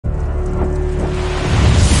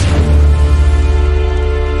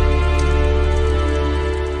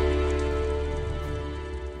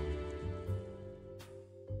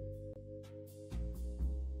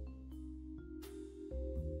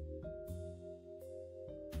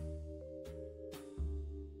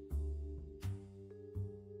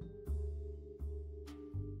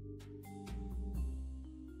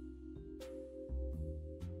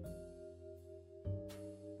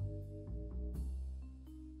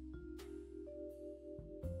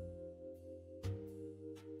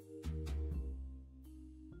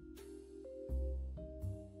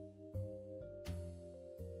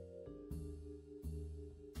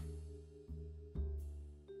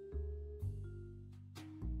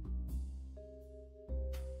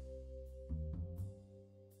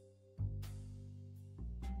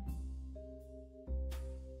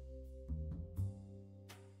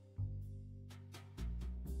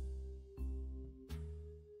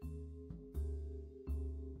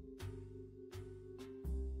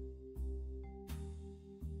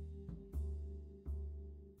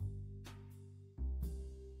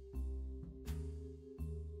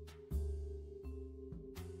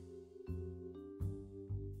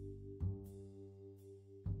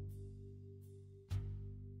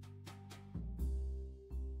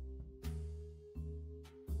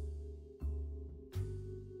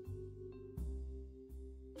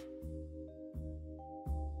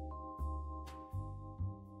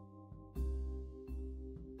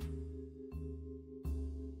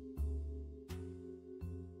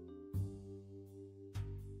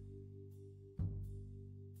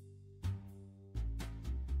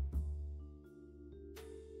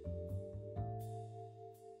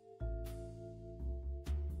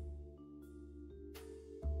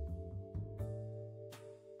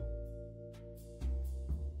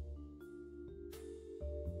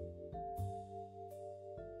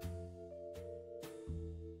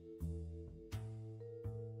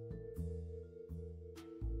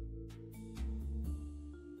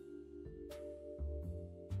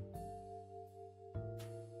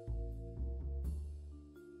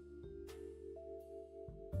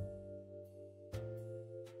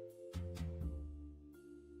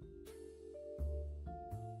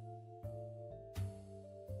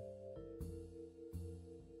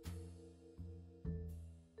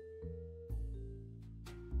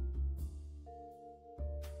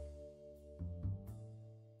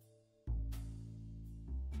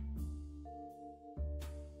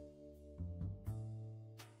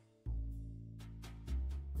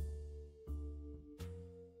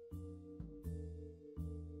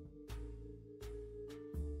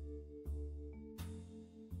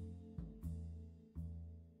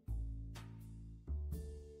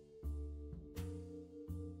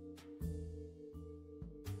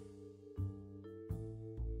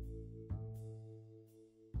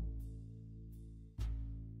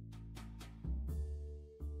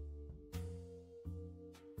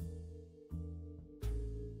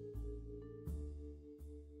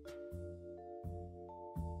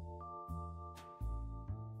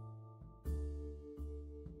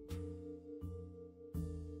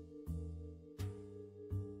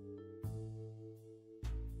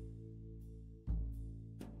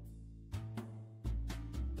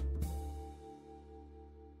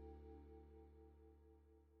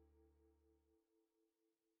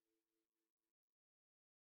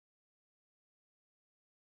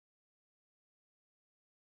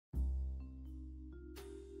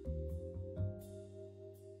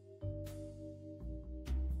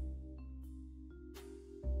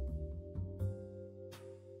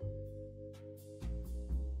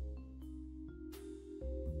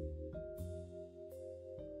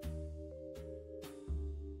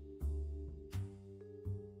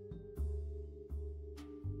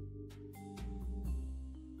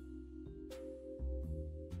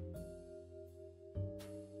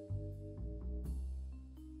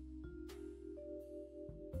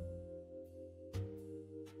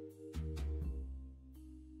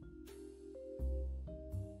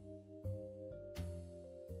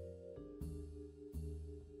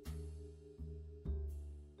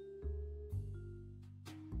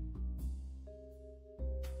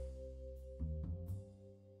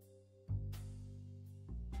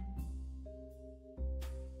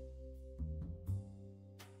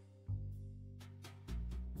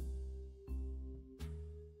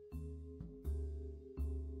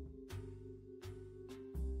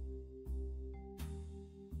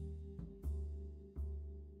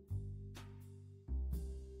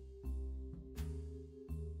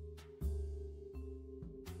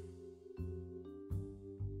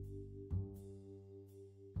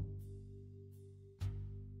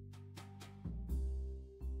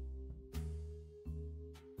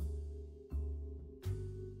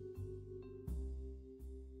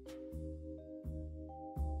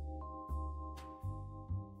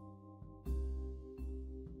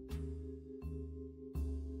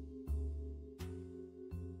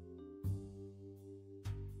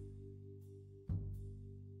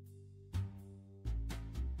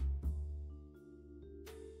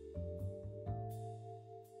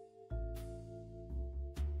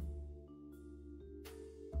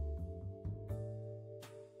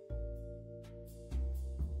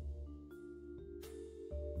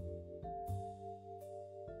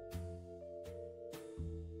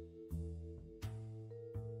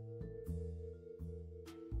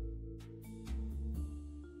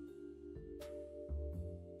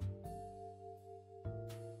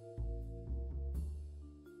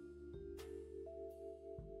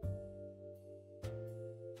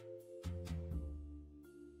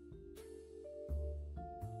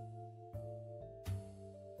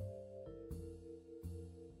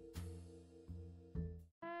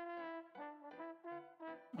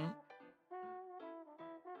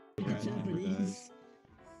Japanese.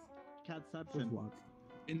 Catception.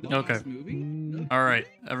 In the Okay. last movie? All right,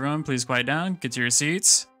 everyone, please quiet down. Get to your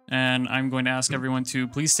seats, and I'm going to ask everyone to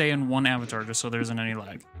please stay in one avatar, just so there isn't any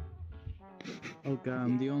lag. Okay,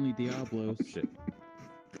 I'm the only Diablos. Oh, shit.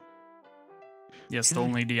 Yes, the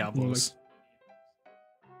only Diablos.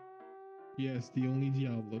 Yes, the only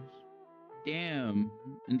Diablos. Damn.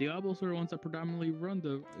 And Diablos are the ones that predominantly run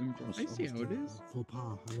the improv. I see how it is. Faux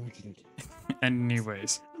pas. I wanted it.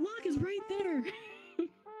 Anyways, The lock is right there.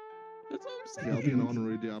 That's what I'm Yeah, I'll be saying. an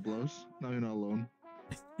honorary Diablos. Now you're not alone.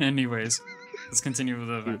 anyways, let's continue with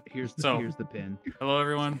the event. Here's So- the pin. Hello,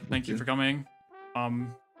 everyone. Thank you for coming.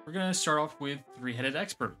 We're gonna start off with three-headed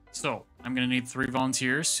expert. So I'm gonna need 3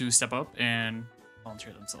 volunteers to step up and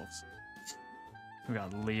volunteer themselves. We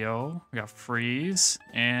got Leo, we got Freeze,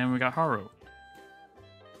 and we got Haru.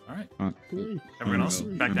 All right, everyone else,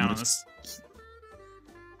 back down on this.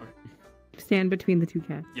 Stand between the 2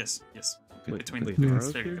 cats. Yes, yes, Wait, between the wait, two.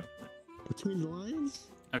 Haru's There you here? go. Between the lines?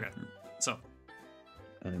 Okay, so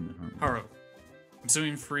And Haru, I'm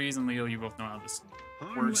assuming Freeze and Leo, you both know how this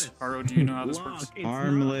works. Haru, do you know how this works?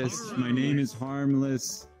 Harmless. My name is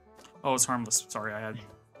Harmless. Oh, it's harmless. Sorry, I had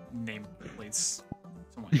name plates.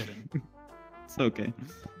 Someone hidden. It's okay.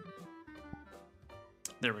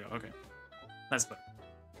 There we go. Okay, that's better.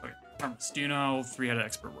 Okay, harmless. Do you know how three-headed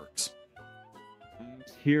expert works? I'm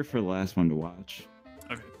here for the last one to watch.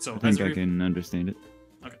 Okay, so I as think a I can understand it.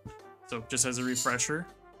 so just as a refresher,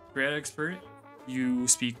 three-headed expert, you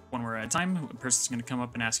speak one word at a time. A person's going to come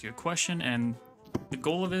up and ask you a question, and the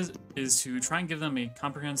goal of it is to try and give them a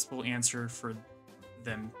comprehensible answer for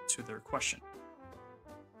them to their question.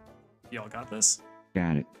 Y'all got this?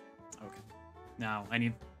 Got it. Okay. Now, I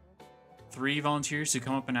need 3 volunteers to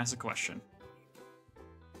come up and ask a question.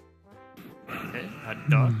 Okay, a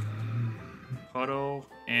Duck, Poto,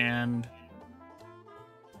 and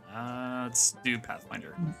let's do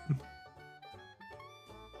Pathfinder.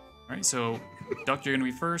 Alright, so Duck, you're gonna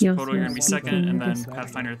be first, Yes, Poto, you're gonna be yes, second, and then yes.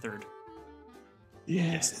 Pathfinder third.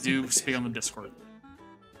 Yes. Do speak on the Discord.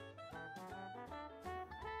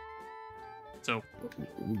 So,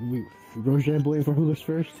 Rojan blame for who goes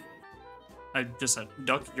first? I just said,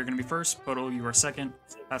 Duck, you're gonna be first, Poto, you are second,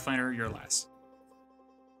 Pathfinder, you're last.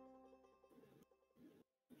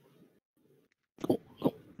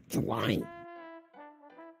 It's a line.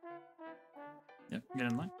 Yep, get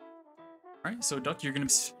in line. Alright, so Duck, you're gonna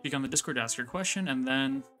speak on the Discord to ask your question, and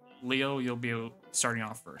then Leo, you'll be starting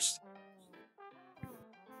off first.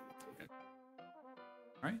 Okay.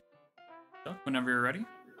 Alright. Duck, whenever you're ready.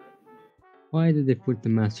 Why did they put the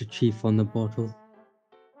Master Chief on the bottle?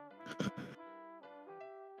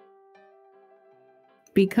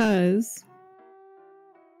 Because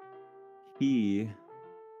He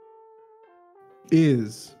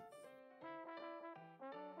Is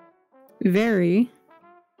very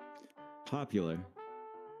popular.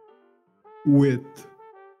 with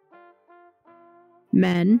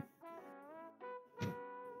men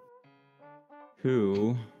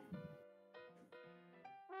Who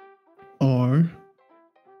are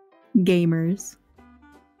gamers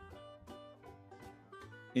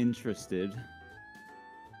interested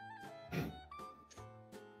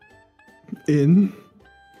in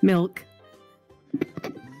milk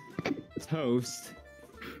toast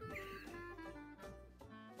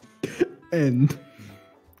and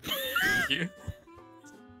Thank you.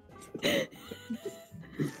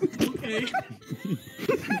 Okay.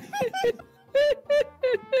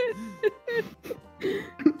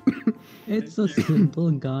 It's a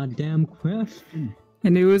simple goddamn question.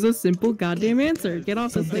 and it was a simple goddamn answer. Get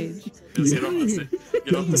off the stage. Just get off the stage.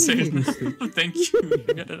 Get off the stage. Thank you.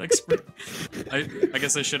 You got an expert. I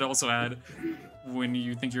guess I should also add, when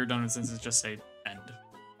you think you're done with sentence, just say end.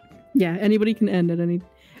 Yeah, anybody can end at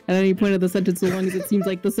any point of the sentence so long as it seems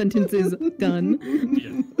like the sentence is done.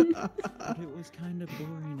 Yeah. But it was kind of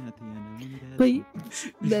boring at the end. I wanted to add But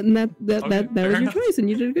something. then that Okay, was fair your enough. choice and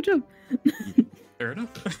you did a good job. Fair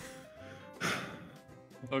enough.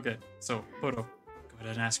 Okay, so Poto, go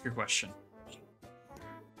ahead and ask your question.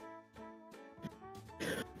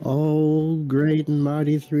 Oh, great and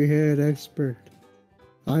mighty three-headed expert.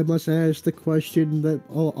 I must ask the question that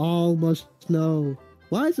all must know.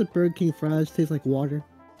 Why does the Burger King fries taste like water?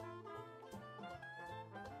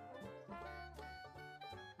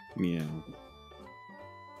 Meow.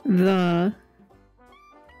 The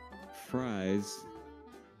Fries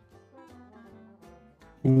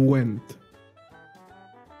went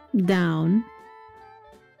down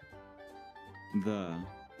the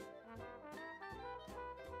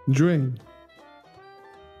drain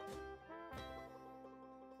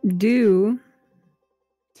due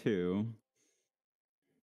to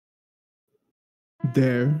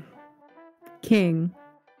There. King.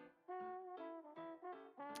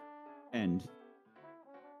 End.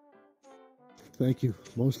 Thank you.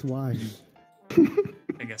 Most wise.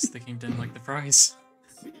 I guess the king didn't like the fries.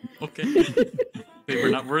 Okay. They were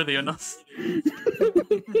not worthy enough.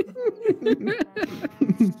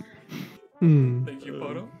 Thank you,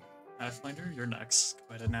 Poto. Pathfinder, you're next.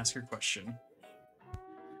 Go ahead and ask your question.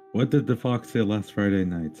 What did the fox say last Friday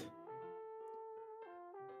night?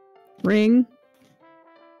 Ring.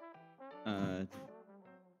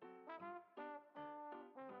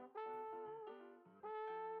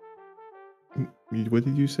 What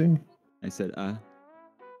did you say? I said,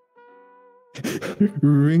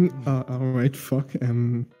 Ring. Alright, fuck.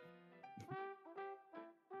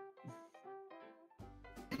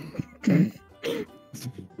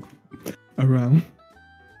 Around.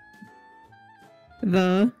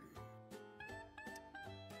 The.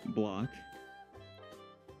 block.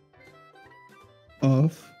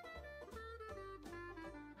 Of.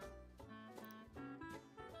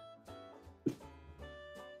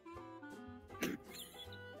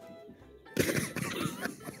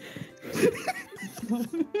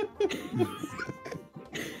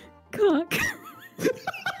 Cock.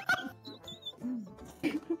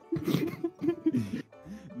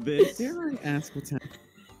 This. Dare I ask what's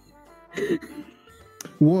happening?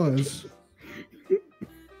 Was.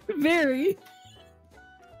 Very.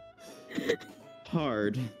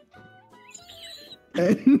 Hard.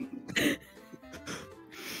 And.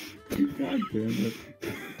 God damn it.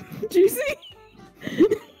 Juicy.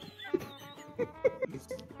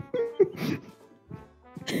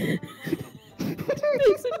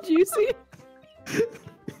 Nice and juicy.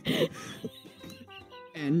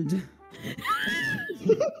 And.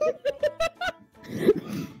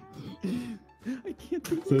 I can't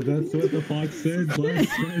think. So that's what the fox said last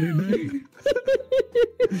Friday night?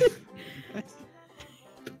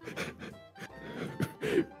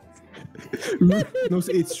 No,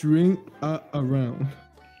 it's ring around.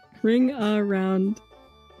 Ring around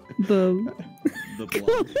the. The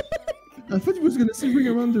block. I thought you was gonna say ring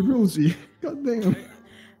around the rosy. God damn.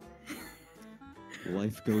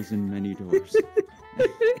 Life goes in many doors.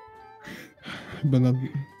 But not.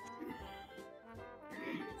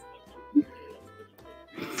 I'm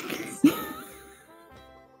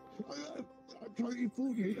trying to eat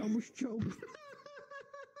food, mate. I almost choked.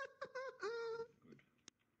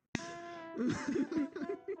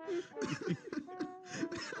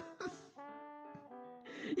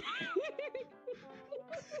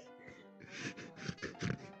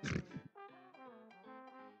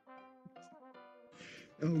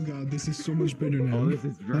 Oh god, this is so much better now. Oh, this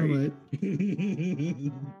is great.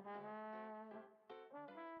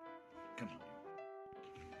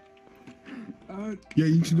 Alright. Yeah,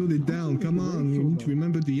 you need to note it down. Come on, you need to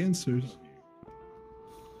remember the answers.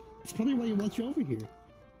 It's probably why he wants you over here.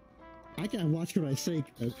 I can't watch what I say,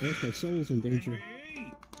 because my soul's in danger.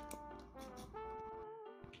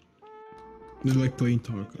 They're like playing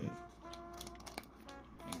Tarkov.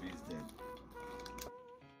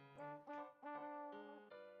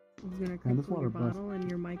 I'm gonna control your bottle and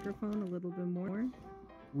your microphone a little bit more.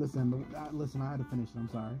 Listen, listen, I had to finish it. I'm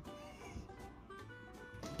sorry.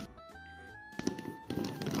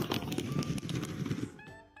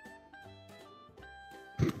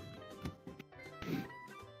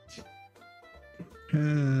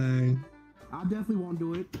 Hi. I definitely won't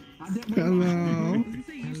do it. Hello.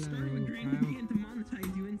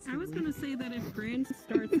 I was gonna say that if Grant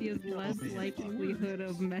starts, he has less likelihood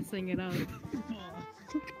of messing it up.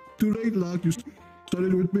 Too late, Locke. You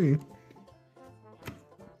started with me.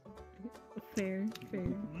 Fair, fair.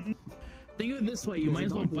 Think of it this way: you might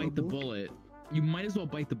as well bite the bullet. You might as well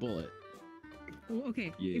bite the bullet. Well,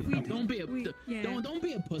 okay. Yeah. If we Don't be a don't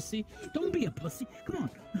be a pussy. Don't be a pussy. Come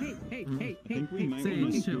on. Hey. I think we might Say,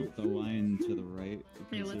 want to chill. move the line to the right.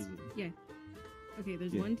 Yeah, because yeah. Okay,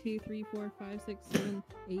 there's Yeah. 1, 2, 3, 4, 5, 6, 7,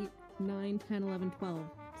 8, 9, 10, 11,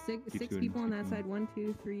 12. Six going, people on keep that going. side. 1,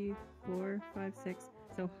 2, 3, 4, 5, 6.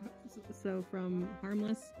 So from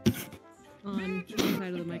harmless on one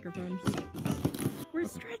side of the microphone. We're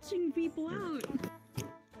stretching people out.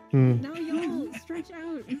 Now y'all stretch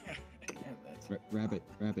out. Rabbit.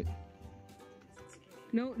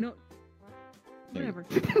 No. There. Whatever.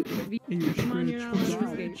 Come on, you're not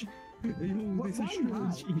allowed to escape.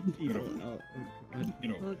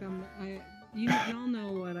 Look, y'all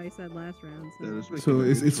know what I said last round. Yeah, let's make So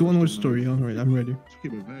it it's one more story. All right, I'm ready. Let's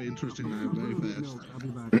keep it very interesting now, very fast. I'll be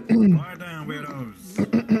back. Lie down, widows. I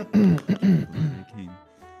came.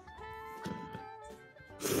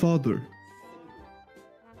 Father.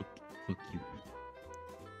 Fuck you.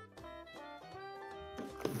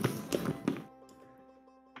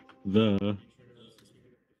 The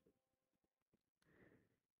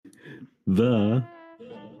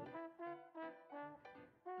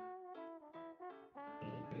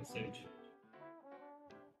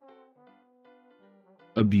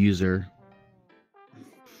Abuser.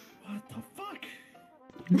 What the fuck?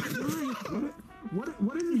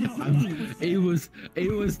 What is it?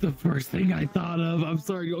 It was the first thing I thought of. I'm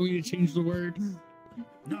sorry. You want me to change the word?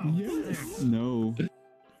 No. Yes. No.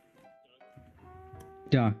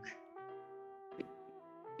 Duck.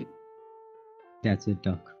 That's a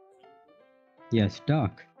duck. Yes,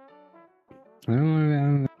 duck. I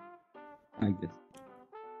don't like this.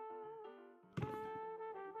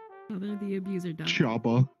 Oh, they're the abuser duck.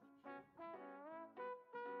 Chopper.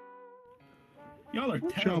 Y'all are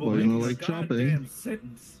terrible. Chopper, you know, making like a chopping. goddamn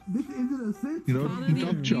sentence. This isn't a sentence. You know, Father, the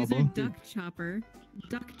duck abuser chopper. duck chopper.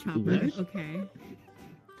 Duck chopper. What? Okay.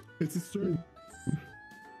 It's a story.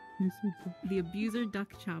 The abuser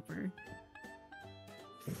duck chopper.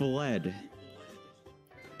 Fled.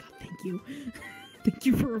 God, thank you. Thank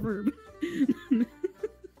you for a verb.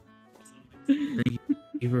 Thank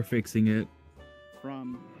you for fixing it.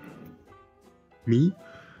 From. Me?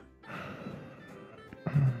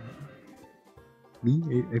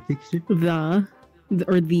 Me? I fixed it?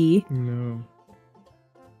 Or the. No.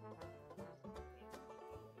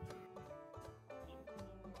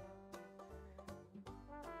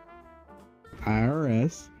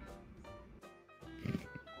 IRS.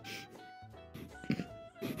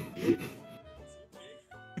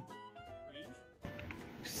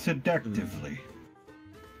 Seductively.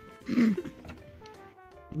 You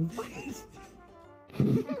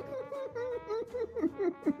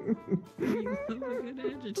love a good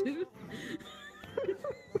adjective.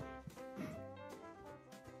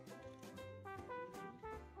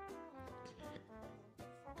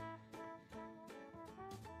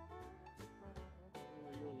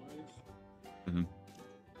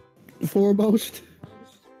 Foremost.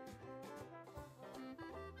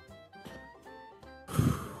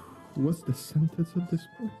 What's the sentence at this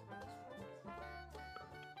point?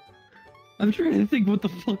 I'm trying to think what the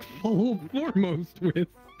fuck follow foremost with.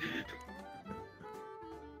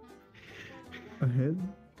 Ahead?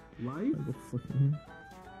 Life? I go fucking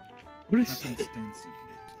What is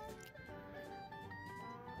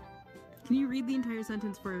Can you read the entire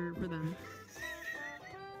sentence for them?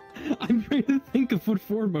 I'm trying to think of what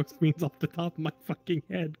foremost means off the top of my fucking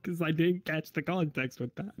head because I didn't catch the context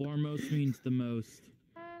with that. Foremost means the most.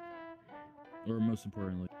 Or most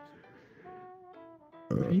importantly.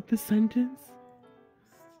 Read the sentence?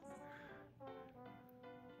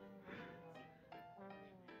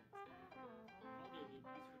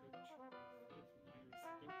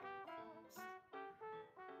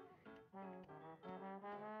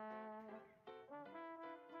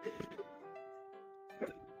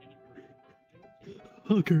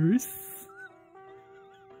 Hookers.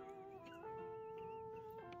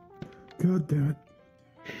 God damn it.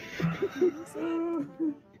 I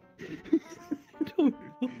don't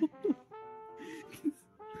know.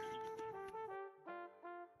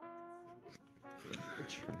 I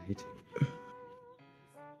tried.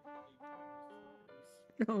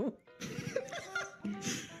 No.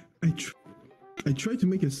 I tried to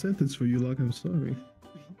make a sentence for you, Locke. I'm sorry.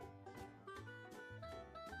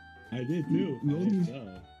 I did too. No.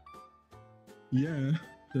 Yeah.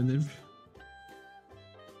 Then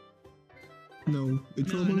no, it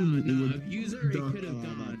No. Abuser, it could have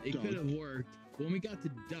gone. It could have worked. When we got to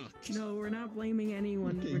duck. No, we're not blaming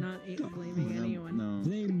anyone. Okay. We're not blaming anyone. No.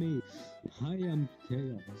 Blame me. I am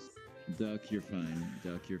chaos. Duck, you're fine.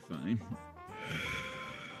 Duck, you're fine.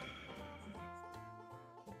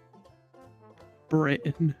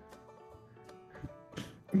 Britain.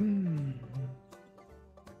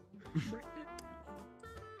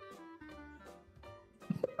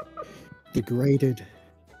 Degraded.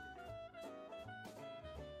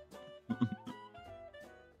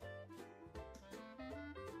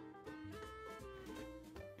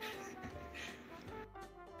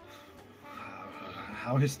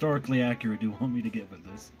 How historically accurate do you want me to get with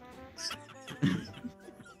this?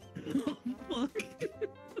 Oh, fuck.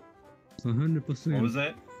 100%. What was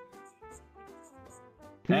that?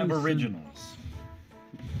 Aboriginals.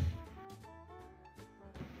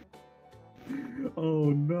 Oh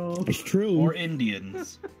no. It's true. Or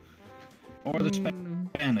Indians. Or the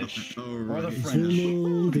Spanish. Or the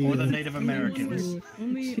French. Or the Native Americans.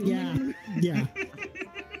 Yeah.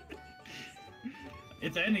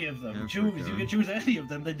 It's any of them. Africa. Choose. You can choose any of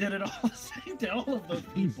them. They did it all the same to all of those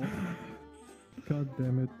people. God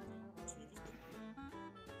damn it.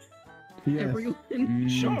 Yes. Everyone.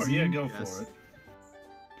 Sure, yeah, go Yes. for it.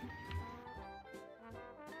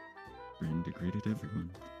 Britain degraded everyone.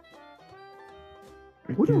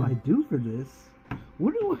 What do I do for this?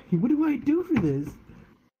 What do I do for this?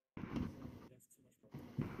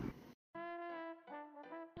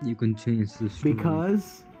 You can change the story.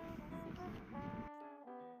 Because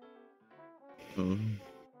Oh.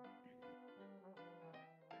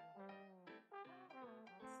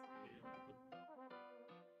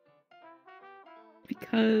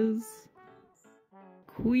 Because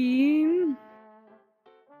Queen.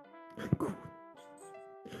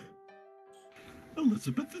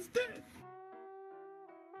 Elizabeth is dead.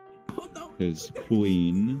 His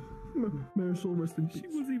queen. Marisol rest in peace.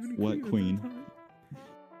 What queen? Let's see.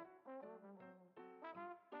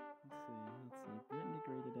 Britain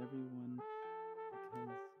degraded everyone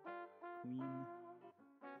because Queen.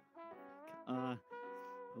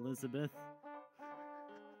 Elizabeth.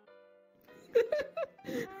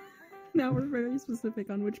 Now we're very specific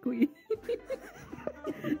on which queen.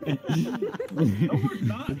 No, we're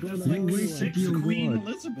not. There's like wasted 6 your Queen word.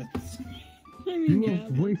 Elizabeths. I mean, You yeah.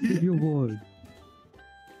 have wasted your word.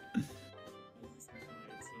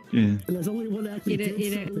 Yeah. And there's only one actually.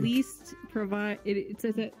 It at least provide it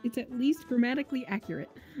says that it's at least grammatically accurate.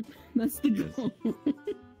 That's the goal.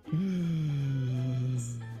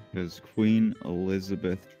 Because Queen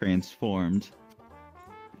Elizabeth transformed.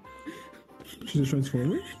 She's a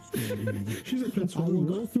transformer? She's a I will transformer.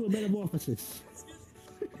 go through a metamorphosis.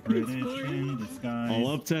 British in disguise. All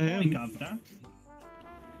up to him. Governor.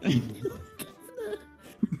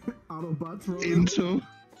 Autobots roll. Into.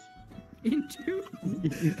 Into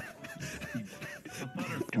A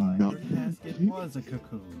butterfly. No. Her casket was a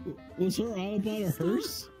cocoon. Was her Autobot a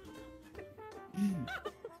hearse?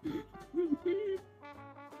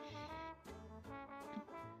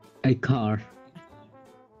 A car.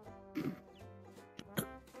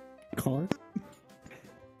 Car?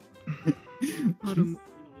 autumn.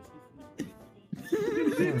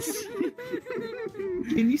 Yes.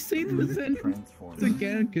 Can you say the sentence Transformed.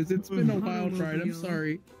 again? Because it's been a wild ride. I'm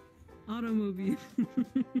sorry. Automobile.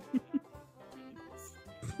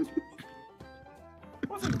 It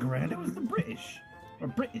wasn't grand, it was the British. Or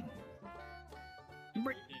Britain.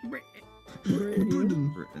 Britain.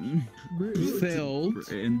 Britain. Failed.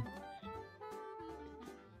 Britain.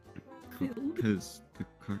 Because the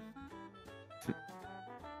car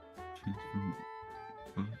transformed.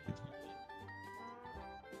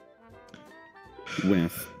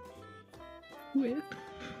 With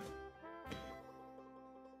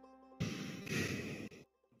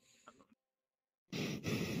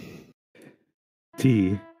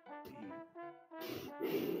T.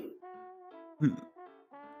 We're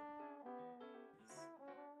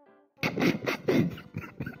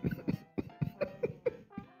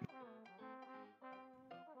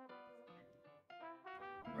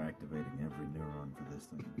activating every neuron for this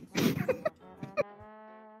thing.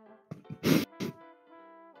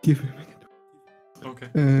 Give him Okay.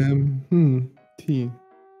 Tea.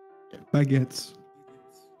 Baguettes.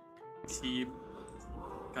 Tea.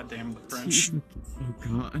 Goddamn the French. Oh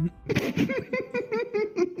god.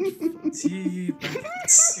 Tea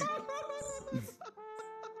baguettes.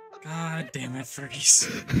 God damn it, Fergus.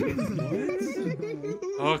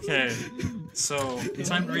 Okay, so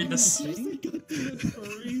time to read this.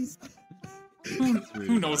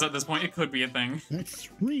 Who knows at this point? It could be a thing. Let's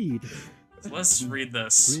read. Let's read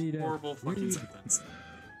this. Horrible fucking sentence.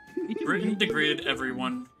 Britain degraded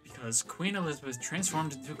everyone because Queen Elizabeth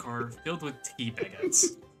transformed into a car filled with tea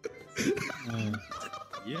baguettes.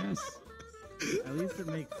 Yes. At least it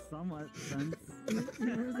makes somewhat sense.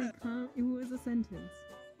 It was a sentence.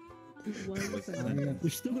 It was a sentence. We're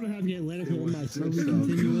still gonna have to get letter from my So we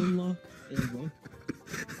continue unlock.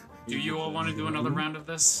 Do you all want to do another round of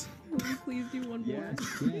this? Please do one more.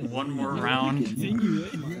 One more round. Continue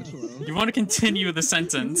it. You want to continue the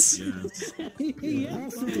sentence? Whole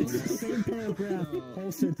sentence, same paragraph,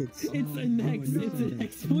 whole sentence. It's a next. It's a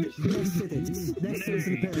next one. Next sentence. Next sentence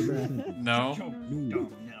in the paragraph. No. No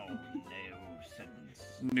sentence.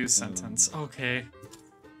 New sentence. Okay.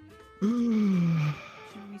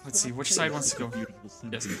 Let's see. Which side wants to go?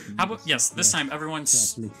 Yes. How about yes? This time everyone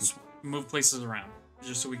move places around,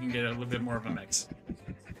 just so we can get a little bit more of a mix.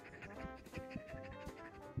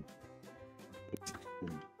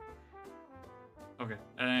 Okay,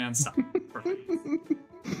 and stop. Perfect.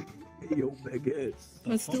 Yo, baguettes.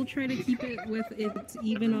 But still try to keep it with it's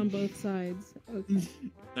even on both sides. Okay.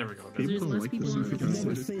 There we go. People There's don't less like people this on if you the can't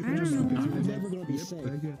side. say it. I don't know. It's never gonna be safe.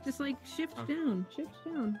 Baguette. Just like shift down. Shift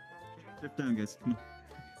down. Shift down, guys. Come on.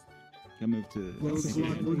 Gotta move to. Well,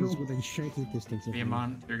 the block is within striking distance of me.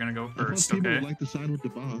 Viamon, you're gonna go I thought first, people okay? would like to sign with the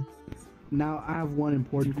bar. Now I have one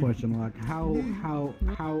important question. Like, how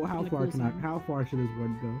far should this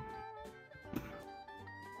word go?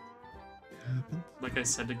 Like I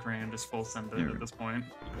said to Graham, just full send it at this point.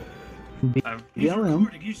 He's BLM.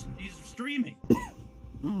 recording. He's streaming.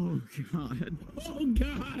 Oh god. Oh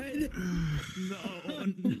god.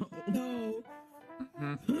 No.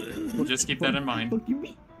 We'll just keep that in mind.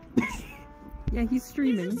 Yeah, he's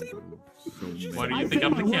streaming. Why do you think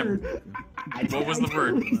I'm the camera? What was the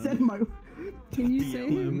word? Can you say?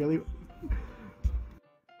 Really?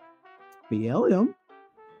 BLM.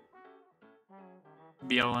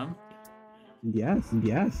 BLM? Yes.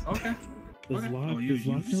 Okay. Does Okay. Locke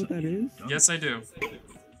know what that is? Yes, I do.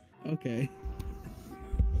 Okay.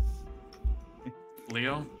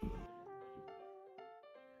 Leo?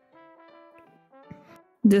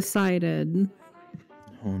 Decided.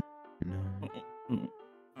 Oh no. Okay.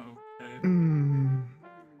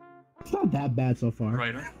 It's not that bad so far.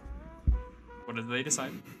 Writer? What did they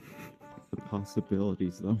decide? The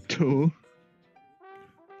possibilities, though. Two.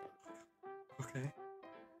 Okay.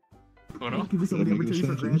 Photo? Give me some opportunity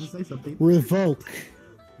for Graham to say something. Revoke.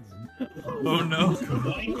 Oh no.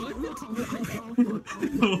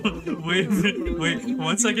 Wait a minute. Wait,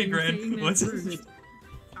 1 second, Grant. 1 second.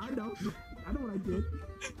 I know what I did.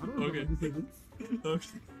 I don't know Okay. what decision.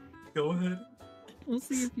 Okay. Go ahead. We'll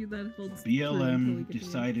see if you that holds. BLM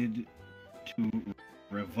decided to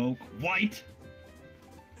revoke white.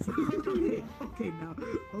 Okay, now.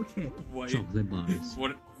 Okay. White. Chocolate bars.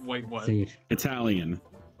 What? White what? Say it. Italian.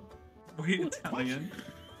 Wait, Italian?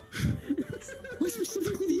 Why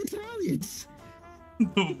specifically the Italians?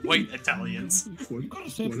 The white Italians. What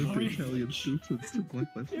if the Italians shoot to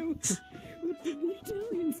Black Lives Matter? What did the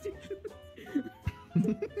Italians do?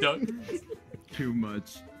 Duck. Too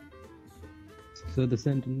much. So the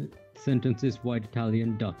sentence is white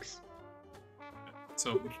Italian ducks.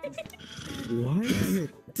 So, What?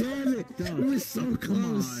 Damn it! It was so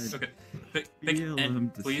close. okay. Pick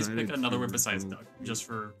and please pick another word besides duck, just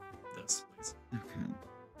for this, please. Okay.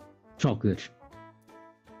 Chocolate.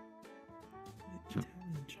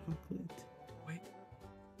 Italian chocolate. Wait.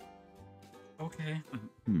 Okay.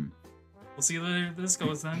 Hmm. We'll see where this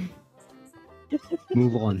goes then.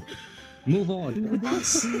 Move on. Move on. I'm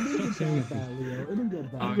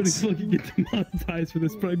gonna fucking get demonetized for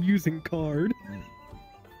this, but I'm using card.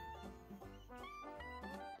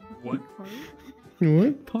 What?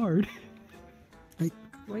 What? Card.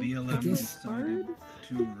 BLM decided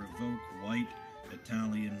to revoke white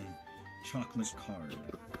Italian chocolate card.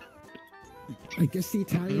 I guess the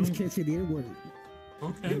Italians can't say the N-word.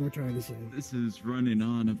 Okay. What we're trying to say. This is running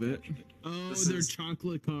on a bit. Oh, their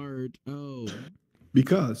chocolate card. Oh.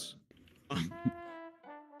 Because.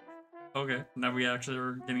 Okay, now we actually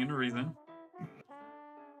are getting into reason.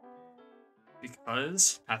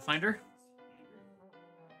 Because Pathfinder?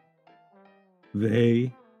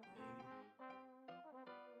 They.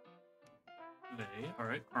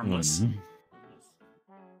 Alright, harmless.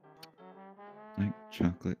 Like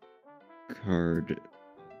chocolate card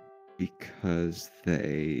because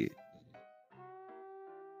they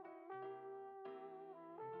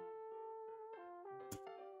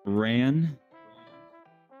ran.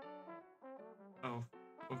 Oh,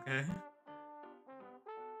 okay.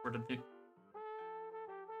 Where did they...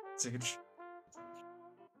 Sage.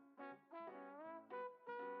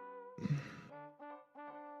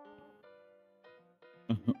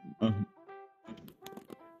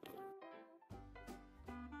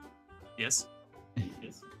 Yes?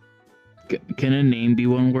 Yes. Can a name be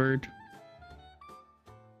one word?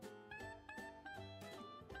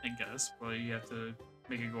 I guess, but you have to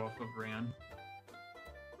make it go off of Ran.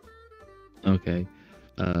 Okay.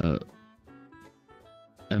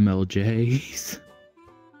 MLJs.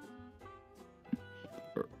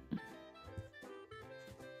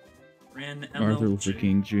 Ran MLJ. Martin Luther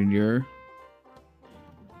King Jr.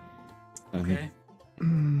 Okay. I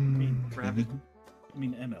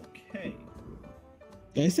mean, MLK.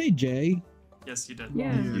 Did I say J? Yes, you did.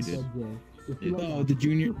 Yeah. You did. Oh, the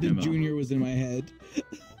junior was in my head.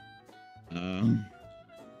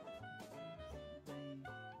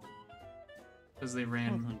 Because they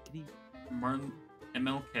ran Martin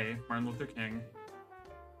MLK, Martin Luther King,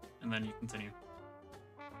 and then you continue.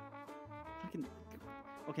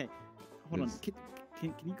 Okay, hold on.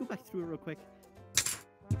 Can you go back through it real quick?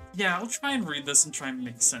 Yeah, I'll try and read this and try and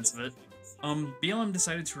make sense of it. BLM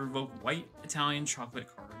decided to revoke white Italian chocolate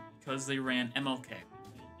card because they ran MLK.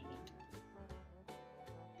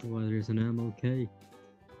 Well, there's an MLK.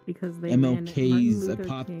 Because they MLK's ran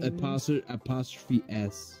Martin Luther King. apostrophe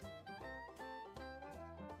S.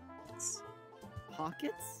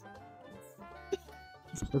 Pockets?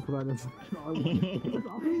 That's what I just.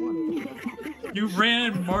 You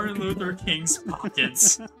ran Martin Luther King's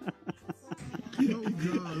pockets. Oh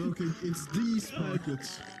god, okay, it's these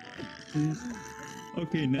pockets.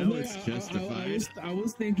 Okay, now it's justified. I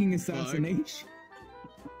was thinking assassination.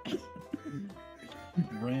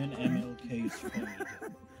 Ran MLK's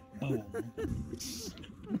phone.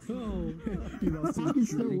 Boom. Oh, you know,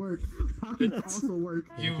 pockets still work. Pockets also work.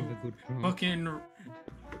 You fucking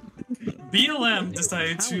BLM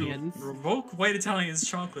decided to revoke White Italian's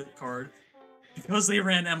chocolate card because they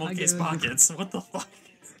ran MLK's pockets. What the fuck?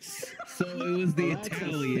 So it was the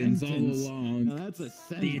Italians all along. That's a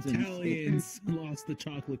The Italians lost the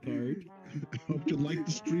chocolate card. I hope you like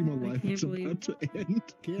the stream of life. It's about to end.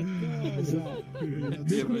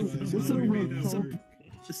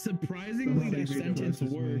 Surprisingly, that sentence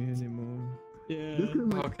worked. Yeah. This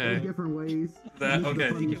could went Okay. 8 different ways. That This is the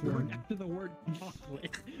okay. funniest one. After the word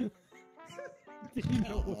chocolate.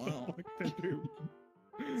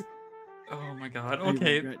 Oh my god.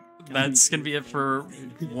 Okay. That's gonna be it for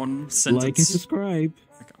one sentence. Like and subscribe.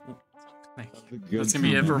 Thank you. That's gonna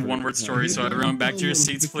be it for one word story, so everyone back to your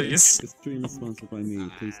seats, please. The stream is sponsored by me.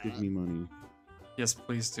 Please give me money. Yes,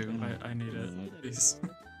 please do. I need it. Please.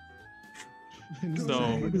 So,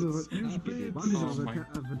 Oh my.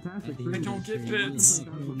 I don't get bits.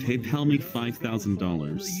 PayPal me $5,000.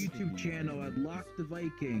 YouTube channel at Lock the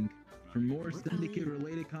Viking for more syndicate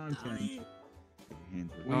related content.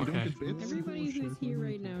 Okay. Everybody who's here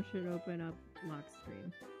right now should open up Lock's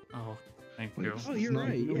stream. Oh, thank you. Oh, you're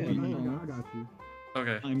right. Yeah, I got you.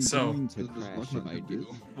 Okay, I'm so going to crash if I do.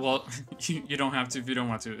 well, you don't have to if you don't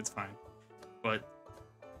want to. It's fine. But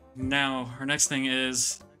now our next thing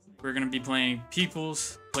is we're gonna be playing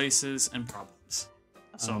peoples, places, and problems.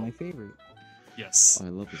 So My favorite. yes. Oh, I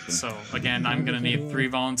love this one. So again, I'm gonna need 3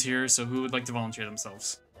 volunteers. So who would like to volunteer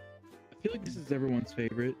themselves? I feel like this is everyone's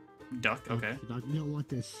favorite. Duck. Okay. You don't want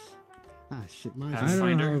this. Ah, shit. My I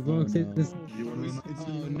don't know how it works. This.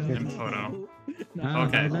 And photo. Nah,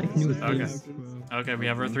 Okay. I like new Okay. things. Okay. We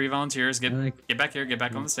have our 3 volunteers. Get I like- get back here. Get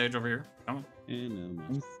back on the stage over here. Come on.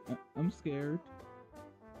 And I'm scared.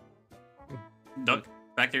 Duck.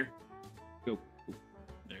 Back here. Go.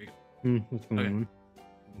 There you go. What's going Okay. on?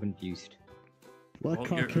 I'm confused. What Well,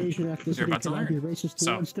 you're- Caucasian you're ethnicity about to can I be learn. racist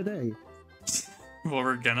So- towards today? Well,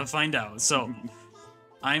 we're gonna find out. So,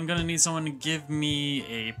 I'm gonna need someone to give me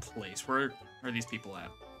a place. Where are these people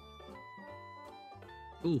at?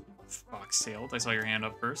 Ooh. Fox sailed. I saw your hand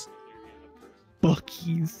up first.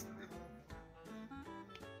 Bucky's.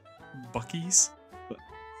 Bucky's?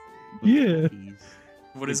 Yeah.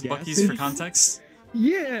 What is The Bucky's gas for context?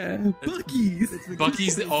 Yeah. Bucky's.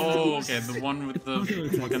 Bucky's. Oh, okay. The one with the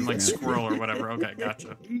fucking like squirrel or whatever. Okay,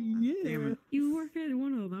 gotcha. Yeah. You work at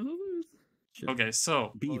one of those? Okay,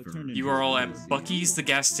 so Beaver. you are all at Bucky's the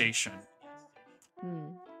gas station.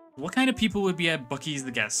 What kind of people would be at Bucky's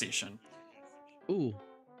the gas station? Ooh.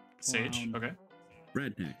 Sage. Okay.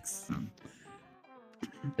 Rednecks.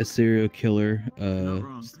 A serial killer. Not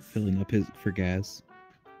wrong. Filling up his for gas.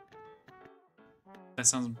 That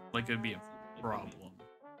sounds like it would be a problem.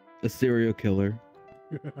 A serial killer.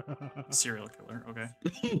 Serial killer. Okay.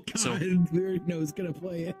 Oh god, So- we already know who's gonna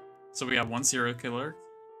play it. So we have 1 serial killer.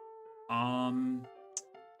 We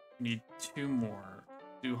need 2 more.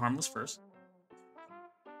 Do harmless first.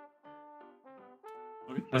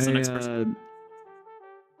 Okay, that's the next person.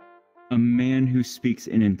 A man who speaks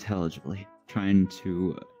unintelligibly, trying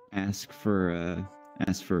to ask for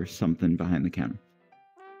something behind the counter.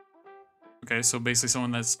 Okay, so basically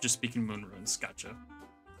someone that's just speaking moon runes. Gotcha.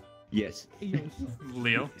 Yes.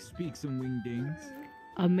 Leo. Speak some wingdings.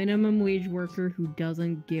 A minimum wage worker who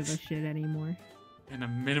doesn't give a shit anymore. And a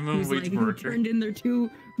minimum Who's wage like, who worker. turned in their 2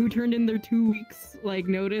 weeks like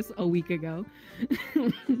notice a week ago.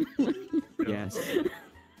 Yes.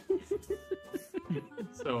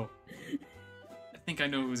 So I think I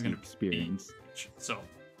know who's gonna Experience. be. So,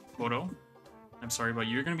 Photo. I'm sorry, but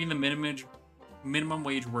you're gonna be the minimum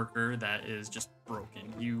wage worker that is just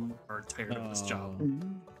broken. You are tired of this job.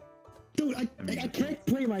 Dude, I can't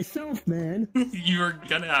play myself, man. You're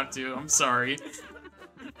gonna have to. I'm sorry.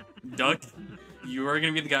 Duck, you are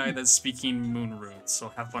gonna be the guy that's speaking moon runes, so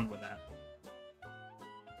have fun with that.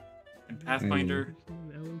 And Pathfinder,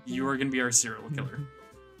 you are gonna be our serial killer.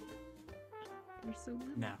 You're so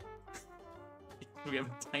good. Now, we have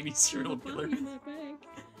a tiny serial killer.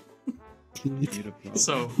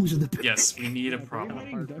 So, Who's in the back? yes, we need a problem.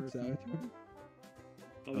 I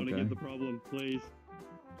want to get the problem, please.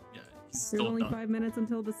 Yeah, he's There's still only done. 5 minutes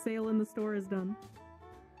until the sale in the store is done.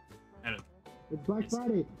 Edit. It's Black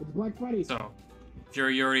Friday. It's Black Friday. So,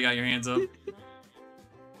 Fury, you already got your hands up.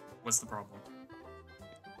 What's the problem?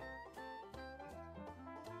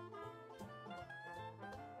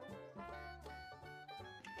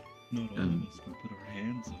 Not all of us can put our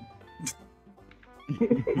hands up.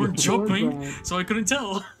 We're jumping, so I couldn't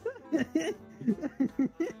tell.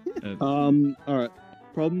 Alright.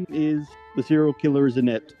 Problem is the serial killer is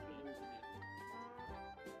inept.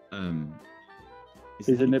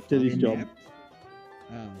 He's inept at his job.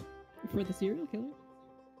 For the serial killer?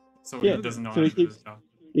 So Yeah, he doesn't know so how he to do his keeps job.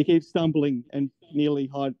 he keeps stumbling and nearly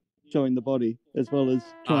showing the body, as well as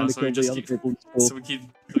trying to So he kill the just other keeps, people in school. so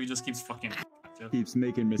he just keeps fucking. Keeps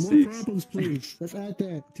making More mistakes. problems, please. Let's add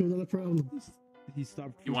that to another problem. He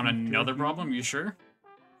stopped. You want another problem? You sure?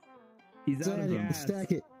 He's out of Stack it. gas.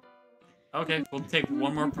 Stack it. Okay, we'll take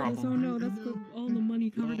one more Oh problem. no, that's all the money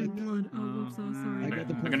covered in blood. Oh, whoops, so sorry. I got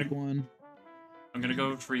the I'm gonna- perfect one. I'm gonna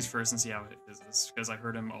go freeze first and see how it is, because I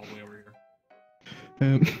heard him all the way over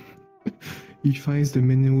here. He finds the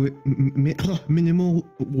minimal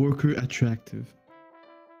worker attractive.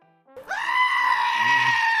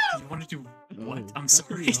 You want to do what? I'm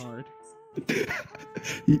sorry.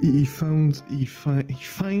 He finds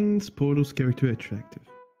Portal's character attractive.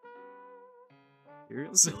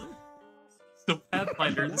 So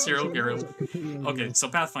Pathfinder, the serial killer. Okay, so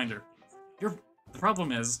Pathfinder, the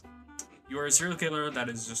problem is, you are a serial killer that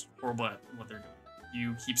is just horrible at what they're doing.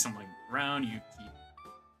 You keep someone around. You keep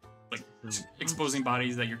like exposing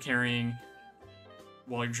bodies that you're carrying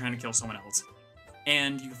while you're trying to kill someone else,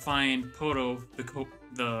 and you find Poto,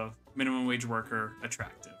 the minimum wage worker,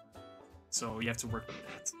 attractive. So you have to work with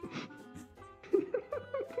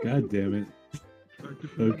that. God damn it.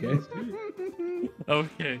 Okay.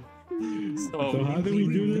 Okay. So how do we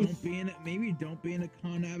do this? Maybe don't be in a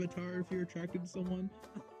con avatar if you're attracted to someone.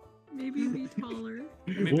 Maybe be taller.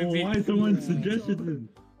 Well, why someone suggested it?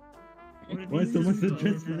 Why someone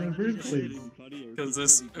suggested it in the first place? Because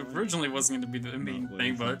this originally wasn't going to be the main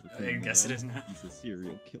thing, but I guess it is now. He's a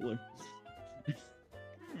serial killer.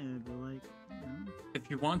 If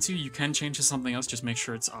you want to, you can change to something else. Just make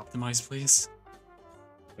sure it's optimized, please.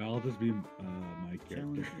 I'll just be my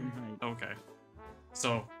character. Okay.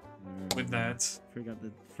 So, with that,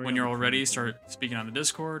 when you're all ready, start speaking on the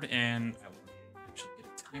Discord, and I will actually get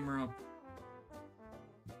a timer up.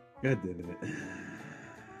 God damn it.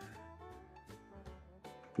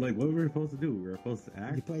 Like, what were we supposed to do? We were supposed to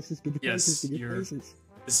act? Get your places, get your Yes, places, get your you're. places.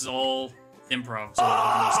 This is all improv. So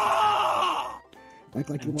Act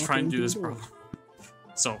like you're I'm trying to do this walking problem.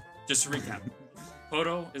 So, just to recap,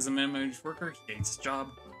 Poto is a minimum wage worker. He hates his job.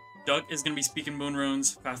 Doug is going to be speaking moon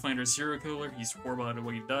runes. Pathfinder is serial killer. He's horrible at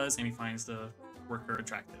what he does, and he finds the worker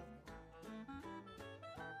attractive.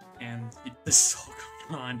 And this is all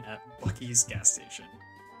going on at Bucky's gas station.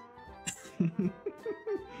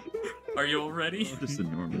 Are you all ready? Just a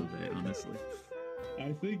normal day, honestly.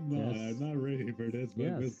 I think not. Yes. I'm not ready for this, but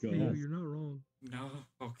Yes. let's go. Yes. You're not wrong. No?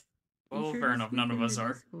 Okay. Be Well, sure fair to enough. speak None of in us the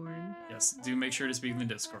are. Discord. Yes, do make sure to speak in the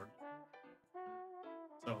Discord.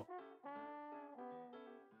 So,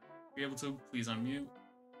 be able to please unmute.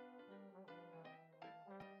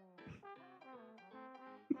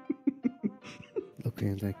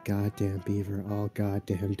 Looking at that goddamn beaver all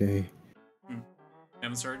goddamn day.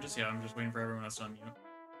 Haven't started just yet. I'm just waiting for everyone else to unmute.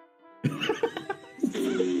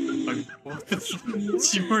 Like, what the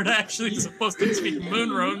f- You weren't actually supposed to speak moon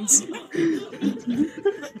runes.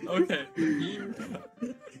 Okay.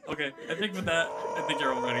 Okay, I think with that, I think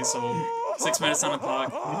you're all ready. So, 6 minutes on the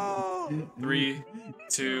clock. 3,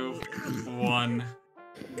 2, 1,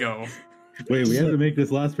 go. Wait, we have to make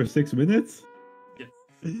this last for 6 minutes? Yeah.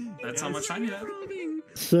 That's how much time you have.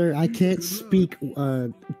 Sir, I can't speak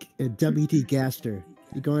WT Gaster.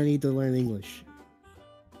 You're going to need to learn English.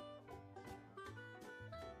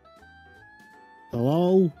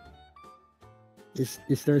 Hello? Is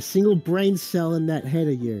there a single brain cell in that head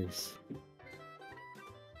of yours?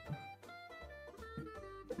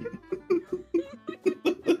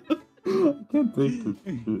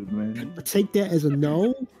 Take that as a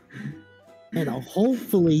no, and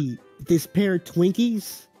hopefully this pair of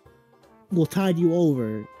Twinkies will tide you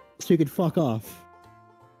over so you can fuck off.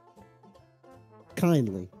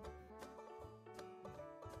 Kindly.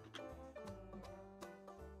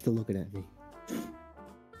 Still looking at me.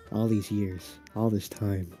 All these years, all this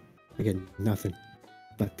time, I get nothing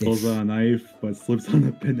but this. Pulls out a knife, but slips on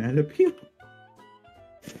a banana peel.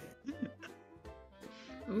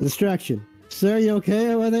 Distraction. Sir, you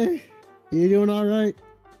okay over there? You doing alright?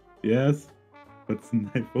 Yes. Puts the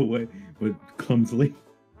knife away, but clumsily.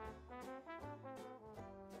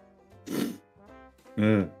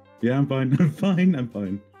 Yeah, I'm fine. I'm fine. I'm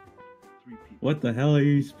fine. What the hell are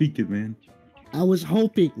you speaking, man? I was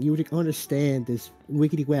hoping you would understand this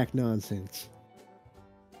wickety whack nonsense.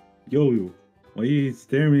 Yo, why you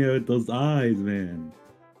staring me at those eyes, man?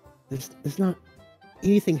 It's not.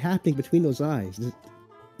 anything happening between those eyes. There's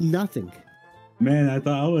nothing. Man, I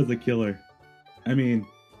thought I was a killer. I mean,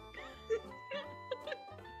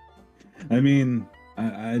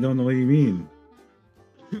 I don't know what you mean.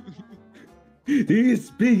 Do you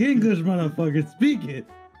speak English, motherfucker? Speak it.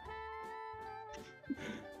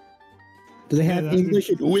 Do they have English?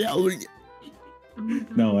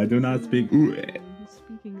 No, I do not speak.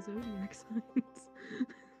 Speaking zodiac signs.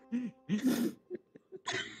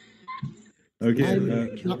 Okay.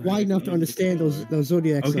 I'm not wide enough to understand those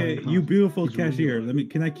zodiac signs. Okay, you beautiful cashier.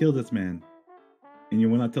 Can I kill this man? And you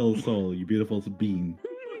will not tell a soul, you beautiful bean.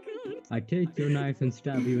 I take your knife and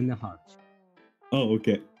stab you in the heart. Oh,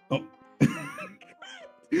 okay. Oh.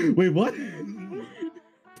 Wait, what?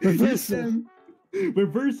 Reverse.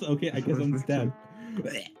 Reverse. Okay, I guess I'm stabbed.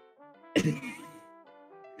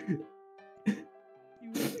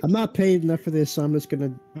 I'm not paid enough for this, so I'm just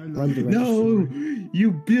gonna run the rest. No,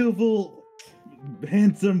 you beautiful,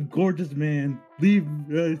 handsome, gorgeous man. Leave,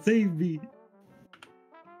 save me.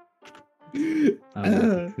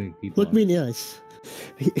 Look me in the eyes.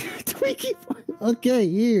 Okay,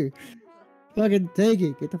 here. Fucking take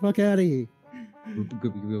it. Get the fuck out of here.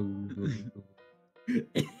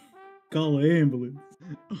 Call an ambulance.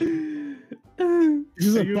 This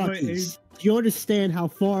is a Buc-ee's. Do you understand how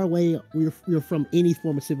far away we're from any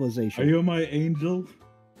form of civilization? Are you my angel?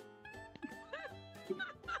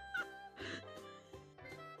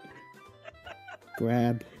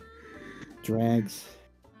 Grab, drags,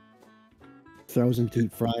 throws in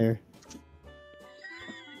deep fryer.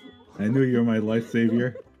 I knew you were my life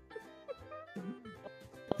savior.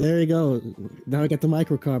 There you go. Now I got the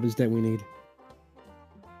microcarbons that we need.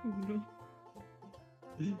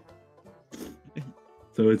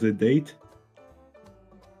 So it's a date?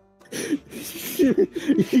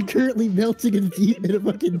 You're currently melting in a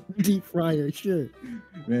fucking deep fryer, sure.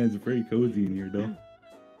 Man, it's pretty cozy in here, though.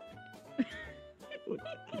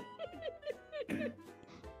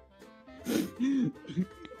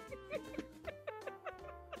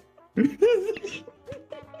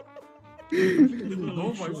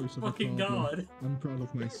 Oh my fucking god. I'm proud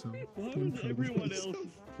of myself. Why was everyone else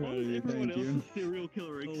a serial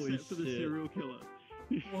killer except for the serial killer?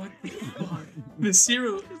 What the fuck? The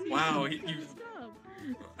serial. Wow, you.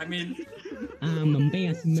 I mean. I'm a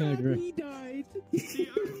mass murderer. He died.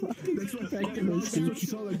 That's what you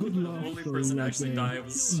call a good love. The only person to actually die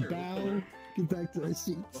was serial Bow. killer. Get back to our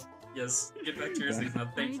seats. Yes, get back to your seats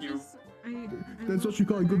now. Thank you. That's what you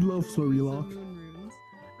call a good love story, Lock.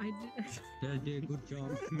 That did a good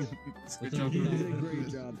job. Good job, You did a great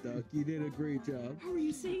job, Duck. You did a great job. How are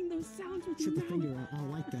you saying those sounds with Set your the mouth? finger out. I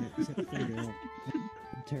don't like that. Set the finger out.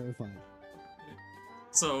 I'm terrified.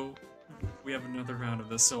 So, we have another round of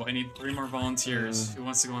this. So, I need 3 more volunteers. Who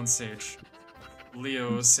wants to go on stage?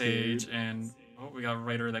 Leo, Sage, and oh, we got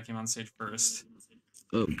Ryder that came on stage first.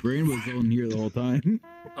 Oh, Grant was on here the whole time.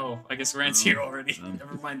 Oh, I guess Grant's here already.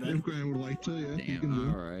 Never mind that. If Grant would like to, yeah. he can do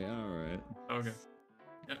it. Alright. Okay.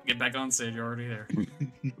 Yeah, get back on stage. You're already there.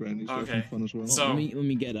 Grant needs to have Okay. some fun as well. So, let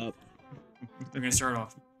me get up. we're gonna start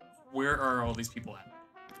off. Where are all these people at?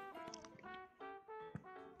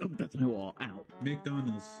 Oh, that's no all out.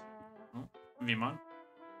 McDonald's. Oh, Vimon?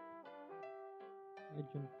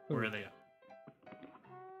 Where are they at?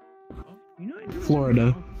 You know,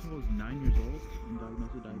 Florida. I was 9 years old and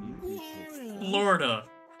diagnosed with diabetes. Florida.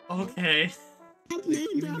 Okay.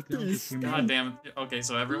 God God damn it. Okay,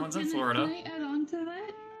 so everyone's in Florida. Can I add on to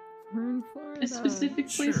that? We're in Florida. A specific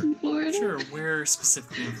place Sure. in Florida? Sure, where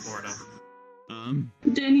specifically in Florida?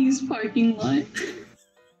 Denny's parking lot.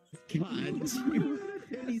 God. So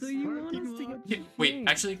you want us to get Wait,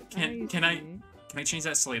 actually, I can I see. change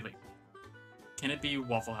that slightly? Can it be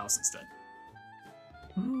Waffle House instead?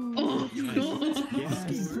 Oh, God.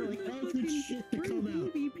 Yes. For like every shit to come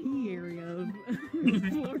out. PvP area of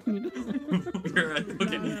Florida. You're at,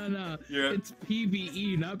 okay. No. You're at, It's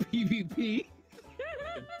PvE, not PvP.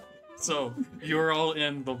 so you're all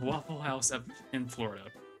in the Waffle House in Florida.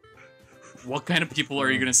 What kind of people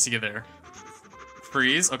are you gonna see there?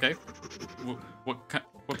 Freeze. Okay.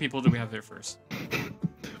 What people do we have there first?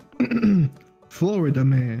 Florida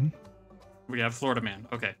man. We have Florida man.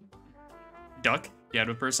 Okay. Duck. You had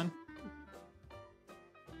a person.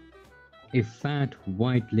 A fat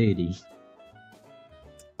white lady.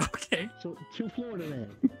 Okay. So Florida man.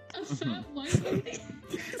 A fat white lady?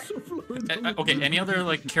 Okay. Any other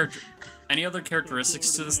like Any other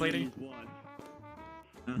characteristics to this lady?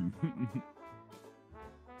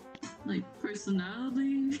 Like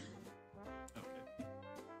personality?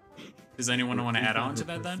 Does anyone want to add on to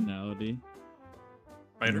that then? Personality.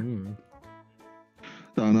 Ryder?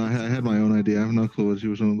 No, I had my own idea. I have no clue what she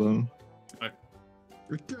was on about.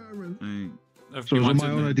 So my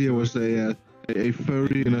own idea was a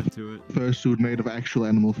furry in a fursuit made of actual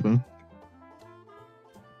animal fur.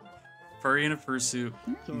 Furry in a fursuit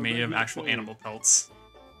made of actual animal pelts.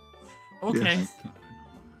 Okay. Yes.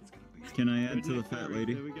 Can I add to the fat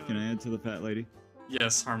lady? Can I add to the fat lady?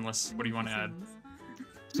 Yes, harmless. What do you want to add?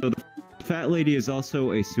 So the fat lady is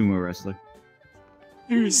also a sumo wrestler.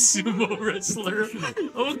 You're a sumo wrestler.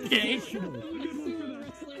 Okay.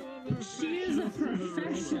 She is a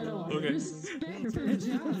professional. Okay.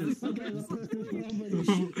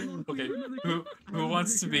 Okay. Who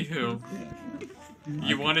wants to be who?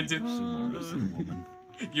 You want to do?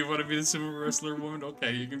 You want to be the sumo wrestler woman?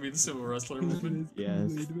 Okay, you can be the sumo wrestler woman.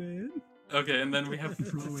 Yes. Okay, and then we have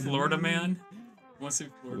Florida man. Who wants to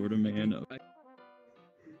be Florida man.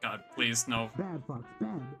 God, please no. Bad Fox,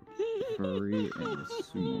 bad. Furry and a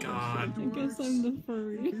sumo. God. I guess I'm the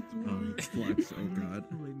furry. Flex. Oh God.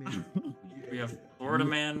 We have Florida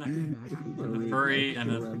man, a furry,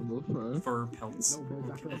 and a fur pelts.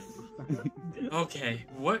 Okay,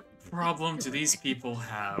 what problem do these people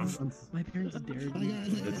have? My parents dared me.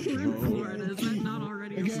 We're in Florida. Is that not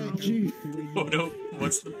already a problem? Oh no,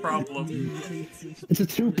 what's the problem? It's a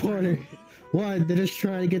two-parter. One, they're just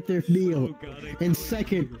trying to get their meal. And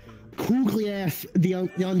second, Koogly ass the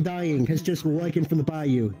Undying has just awakened from the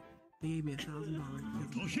bayou. Pay me $1,000.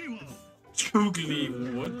 Koogly,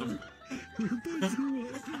 what the?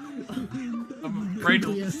 I'm afraid to.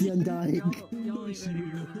 Koogly ass the Undying.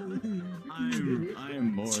 I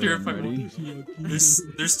am more terrified.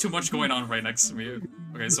 There's too much going on right next to me.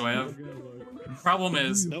 Okay, so I have. Problem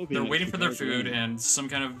is, they're waiting for their food, and some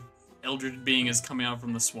kind of eldritch being is coming out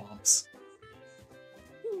from the swamps.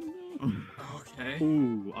 Okay.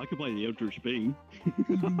 Ooh, I could play the Eldritch Being.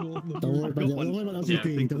 Don't worry about Eldritch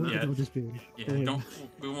Being. Don't worry about Eldritch Being. Yeah,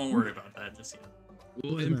 we won't worry about that just yet.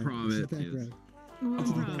 We'll improv it.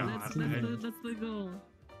 That's the goal.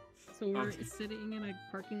 So we're sitting in a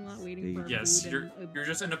parking lot waiting for our Yes, food. you're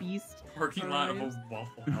just in a beast parking lot of a arrives.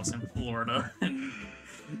 Waffle House in Florida. And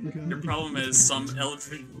your problem is some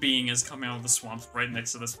eldritch being is coming out of the swamps right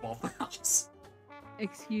next to this Waffle House.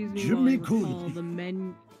 Excuse me Jimmy while I recall the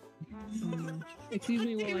menu. Excuse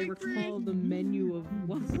me while I recall the menu of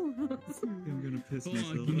Waffle House. I'm gonna piss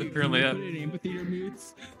myself.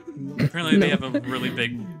 Apparently they have a really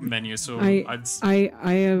big menu, so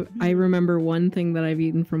I remember one thing that I've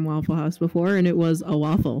eaten from Waffle House before, and it was a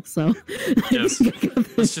waffle. So yes,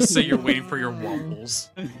 let's just say you're waiting for your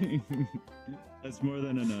waffles. That's more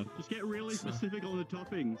than enough. Just get really specific on the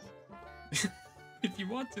toppings. If you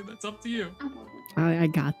want to, that's up to you. I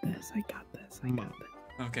got this. I got this. I got this.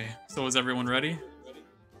 Okay, so is everyone ready?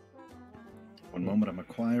 One moment, I'm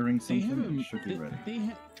acquiring something. It should be ready.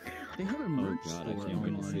 They have a merch store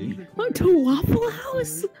online. Went to Waffle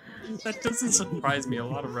House? That doesn't surprise me. A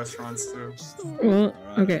lot of restaurants do. Well,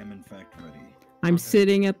 okay. I'm in fact ready. I'm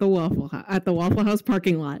sitting at the Waffle House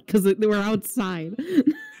parking lot because we're outside. Okay.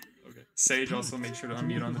 Sage, also make sure to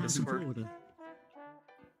unmute on the Discord.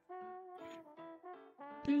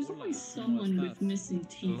 There's always someone with missing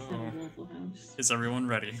teeth at a Waffle House. Is everyone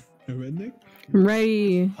ready? I'm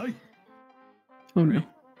ready. Hi. Oh no.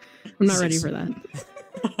 I'm not ready for that.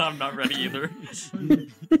 I'm not ready either.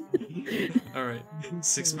 Alright.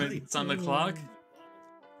 6 minutes on the clock.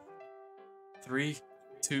 3,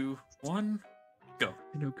 2, 1, go.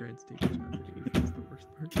 I know Grand Station is the worst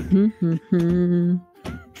part.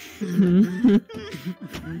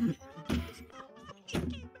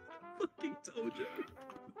 Fucking told you.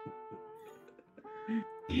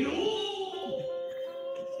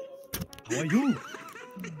 How are you?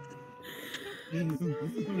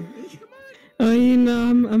 Oh, you know,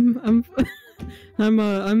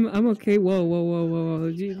 I'm okay.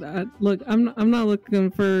 Whoa. Gee, look, I'm not looking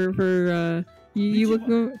for you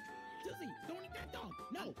looking.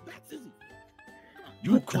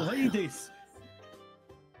 You play this.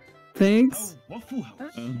 Thanks. Waffle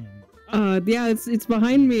House. Yeah, it's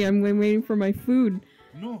behind me. I'm waiting for my food.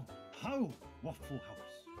 No, how Waffle House?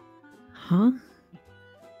 Huh?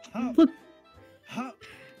 How? Look. How?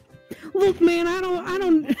 Look, man, I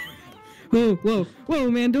don't. Whoa,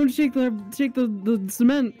 man! Don't shake the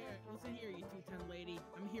cement. Listen here, you 210 lady.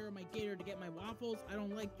 I'm here in my gator to get my waffles. I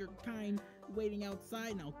don't like your kind waiting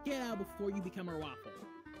outside. Now get out before you become our waffle.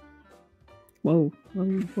 Whoa.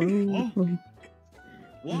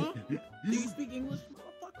 What? Do you speak English,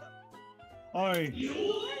 motherfucker? I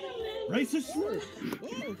racist?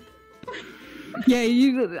 Whoa. Yeah, do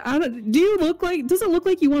you look like? Does it look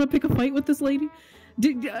like you want to pick a fight with this lady?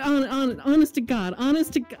 Honest to God.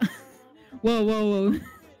 Whoa. Well,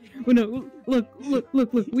 no. look.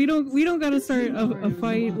 We don't gotta start a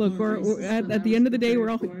fight. Look, we're at the end of the day, we're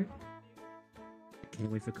all. Can't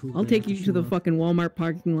wait for cool. I'll take you to the fucking Walmart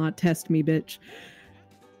parking lot. Test me, bitch.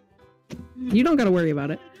 You don't gotta worry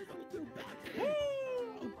about it.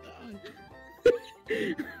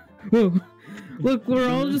 Whoa. Look, we're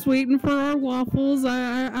all just waiting for our waffles.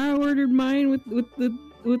 I ordered mine with the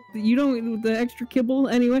the extra kibble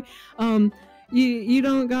anyway. You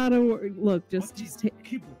don't gotta look. Just take.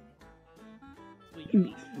 Kibble.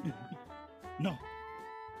 No.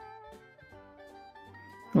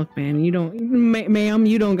 Look, man, you don't, ma'am,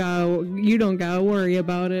 you don't gotta worry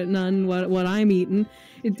about it. None. What I'm eating.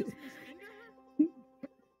 You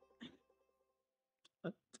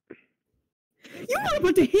were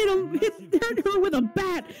about to hit her with a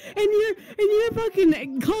bat, and you're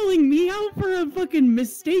fucking calling me out for a fucking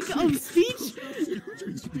mistake of speech.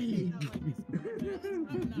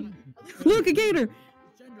 Look, a gator.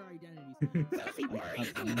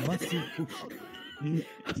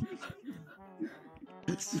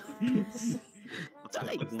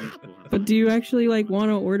 But do you actually like want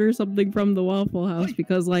to order something from the Waffle House?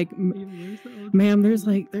 Because like, ma'am, there's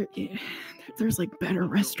like better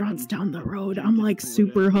restaurants down the road. I'm like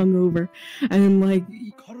super hungover, and like,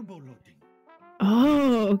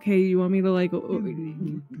 oh, okay. You want me to like,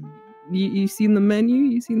 you seen the menu?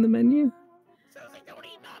 You seen the menu?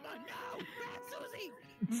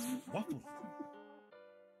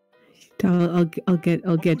 I'll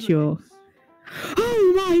get you.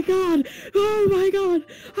 Oh my god! Oh my god!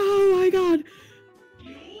 Oh my god!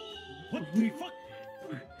 What the fuck?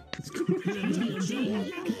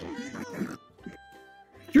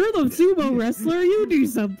 You're the sumo wrestler. You do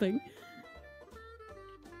something.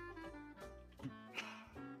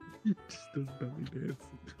 Just does belly dance.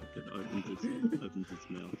 It opens its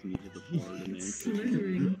mouth and you hit the Florida man.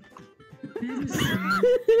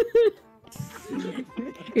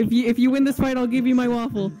 If you win this fight, I'll give you my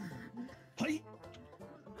waffle.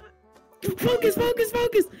 Focus!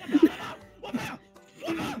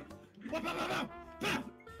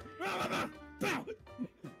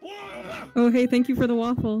 Oh, hey, thank you for the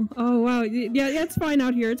waffle. Oh, wow. Yeah, it's fine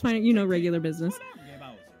out here. It's fine. You know, regular business.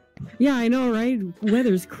 Yeah, I know, right?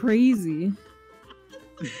 Weather's crazy.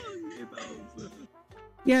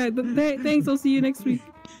 Yeah, but thanks. I'll see you next week.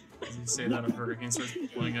 You say that if hurricane starts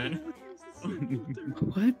blowing in.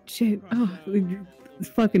 What? Shit. Oh, it's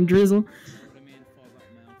fucking drizzle.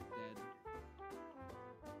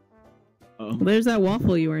 Oh. There's that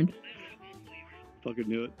waffle you earned. Fucking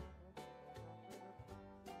knew it.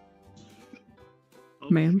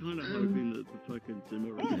 Ma'am. I was kind of hoping that the fucking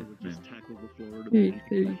sumo wrestler would just tackle the Florida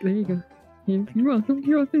There you go. You're welcome.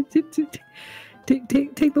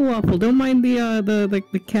 Take the waffle. Don't mind the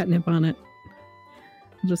catnip on it.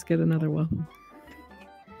 I'll just get another waffle.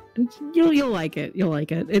 You'll like it. You'll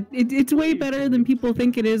like it. It's way better than people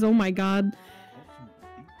think it is. Oh my god.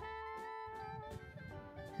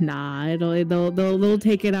 Nah, they'll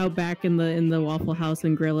take it out back in the Waffle House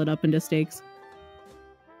and grill it up into steaks.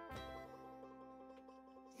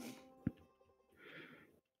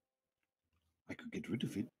 I could get rid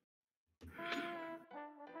of it.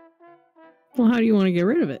 Well, how do you want to get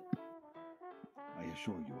rid of it? I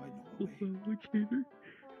assure you I know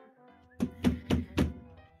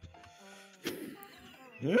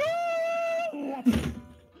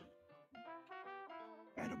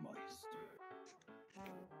a way.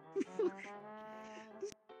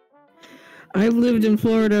 I've lived in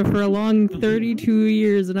Florida for a long 32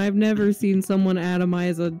 years, and I've never seen someone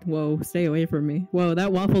atomize a... Whoa, stay away from me. Whoa,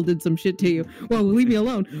 that waffle did some shit to you. Whoa, leave me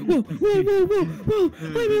alone. Whoa, leave me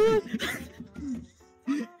alone.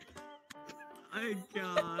 My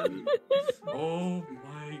god. Oh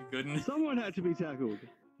my goodness. Someone had to be tackled.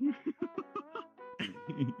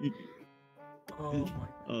 Oh my.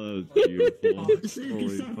 Oh, that's beautiful.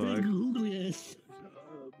 Holy fuck. Holy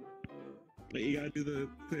But you gotta do the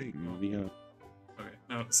thing. Yeah. Okay,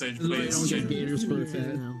 no, Sage, This is why I please don't get change. gators for a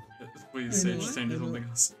fat. Please, Sage, change to something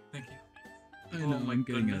else. Thank you. I know, Oh my I'm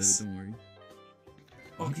getting goodness. out of it, don't worry.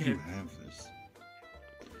 Why do Okay. you have this?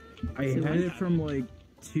 I had it from like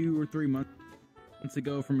 2 or 3 months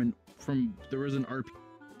ago from there was an RP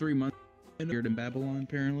 3 months here in Babylon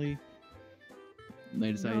apparently. And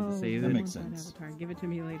they decided to save I it. want that avatar. Give it to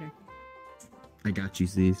me later. I got you,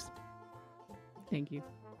 Z's. Thank you.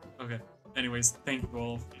 Okay. Anyways, thank you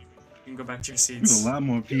all. You can go back to your There's seats. a lot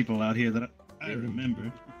more people out here that I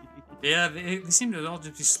remember. Yeah, they seem to all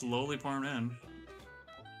just be slowly pouring in.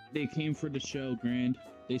 They came for the show, Grand.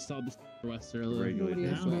 They saw the West earlier. Regulate.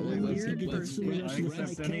 Let's I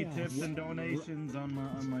accept any tips and donations on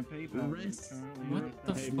my PayPal. What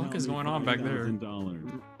the fuck is going on back there?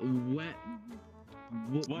 What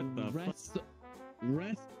the rest?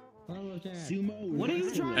 Sumo. What are you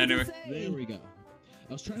wrestler. trying Anyway. to say? There we go.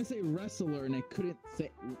 I was trying to say wrestler and I couldn't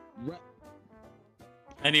say.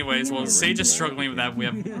 Anyways, while Sage is struggling with that, we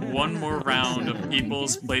have one more round of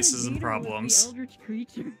people's places and problems. Eldritch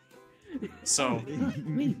creature. So,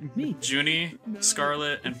 Junie,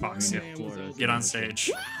 Scarlet, and Foxy, get on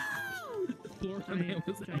stage.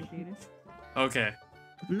 Okay.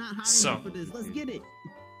 I'm not high So. enough for this. Let's get it.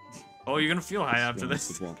 Oh, you're gonna feel high after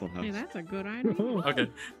this. Hey, that's a good idea. Okay.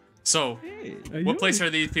 So, what place are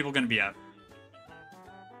these people gonna be at?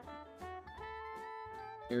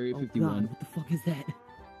 Area Oh, 51. God, what the fuck is that?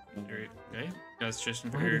 Okay. Guys, just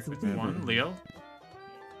for Area 51. Leo?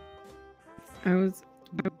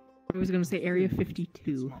 I was gonna say Area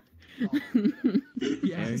 52.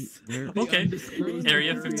 Yes. Okay.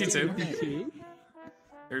 Area 52.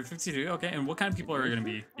 Area 52, okay. And what kind of people are gonna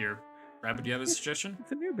be here? Rabbit, do you have a suggestion?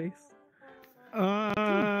 It's a new base.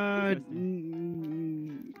 The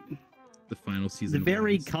The final season.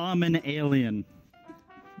 very common alien.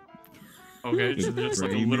 Okay, so there's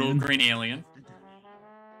like a little green alien.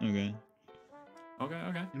 Okay. Okay.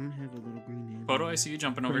 I don't have a little green alien. Photo, I see you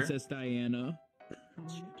jumping over here. Princess Diana.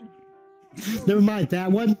 Never mind that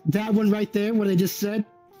one. That one right there, what I just said.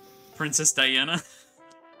 Princess Diana.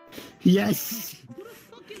 Yes.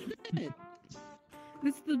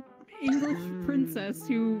 It's the English princess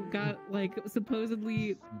who got like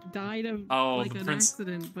supposedly died of like an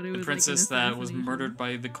accident, but it was the princess like, an that was assassination. murdered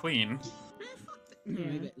by the queen.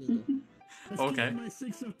 Yeah. Okay.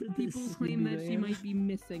 People claim that she might be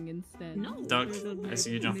missing instead. No. Doug, I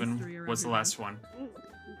see you jumping. What's the last one?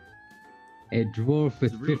 A dwarf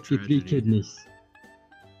with 53 kidneys.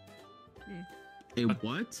 A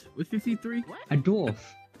what? With 53? A dwarf.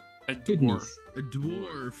 A Kidneys. A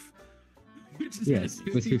dwarf. Which just Yes,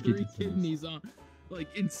 has with 53 53 kidneys on,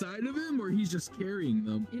 like inside of him, or he's just carrying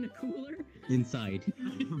them in a cooler. Inside.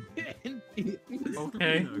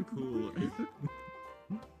 Okay. Cool.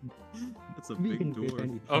 That's a big door.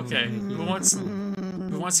 Okay. Who wants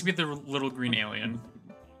to be the little green alien?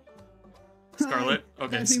 Scarlet.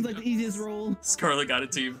 Okay. That seems like the easiest role. Scarlet got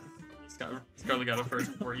it to you. Scarlet got it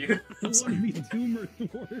first for you. I want to be Doomer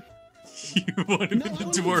Dwarf. You want to be the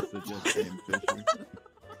dwarf.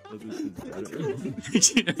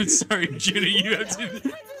 I'm sorry, Judy. You have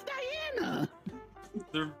to. Diana.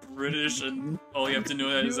 They're British, and all you have to know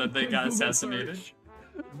is that they got assassinated.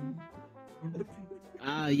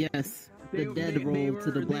 Ah, yes. The dead roll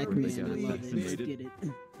to the black man. I love it. Let's get it.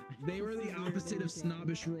 They were the opposite of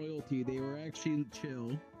snobbish royalty. They were actually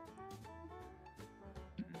chill.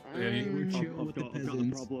 Yeah, They were chill with the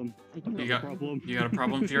peasants. You got a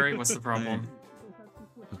problem, Fury? What's the problem?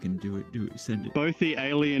 Fucking do it, send it. Both the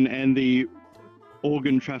alien and the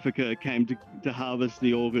organ trafficker came to harvest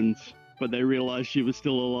the organs, but they realized she was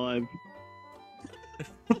still alive.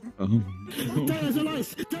 Diana's on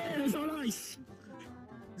ice! Diana's on ice!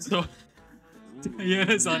 So,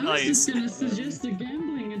 Diana's on I was ice. just gonna suggest a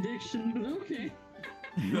gambling addiction, but okay.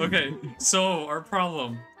 Okay, so our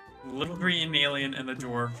problem. Little green alien and the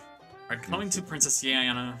dwarf are coming to Princess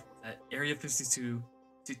Diana at Area 52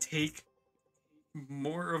 to take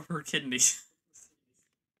more of her kidneys.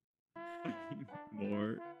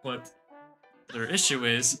 More. But their issue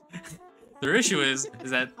is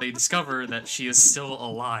that they discover that she is still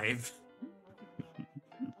alive.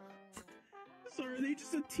 So are they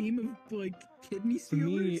just a team of like kidney Me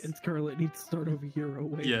stealers? and Scarlet need to start over here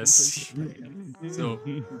away. Yes. So,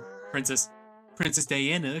 Princess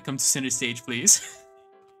Diana, come to center stage, please.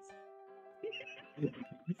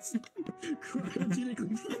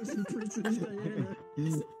 Cryogenically frozen Princess Diana.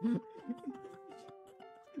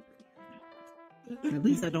 At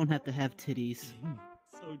least I don't have to have titties.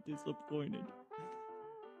 So disappointed.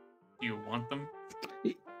 Do you want them?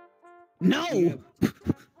 No!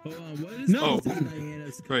 Hold on, what is No!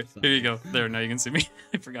 Diana's Right, here you go. There, now you can see me.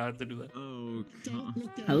 I forgot to do that. Oh,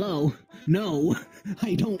 Hello? No,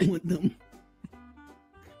 I don't want them.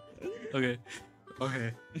 Okay.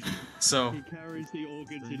 So, He carries the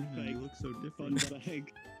organs in fake. looks so Fun different.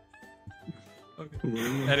 bag.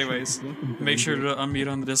 anyways, make sure to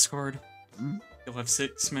unmute on the Discord. You'll have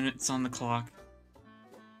 6 minutes on the clock.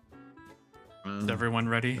 Is everyone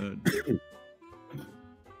ready?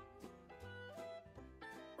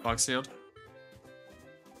 Foxfield?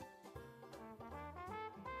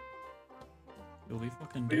 You'll be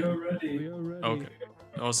fucking We dead. are ready. We are ready. Okay.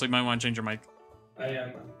 Also, you might want to change your mic. I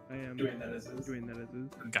am I am doing that as is. doing that as is.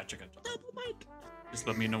 Gotcha. Just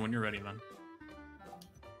let me know when you're ready, then.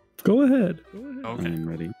 Go ahead. Okay. I'm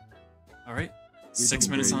ready. All right. 6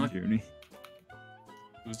 minutes on the journey.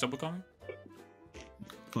 Who's double coming?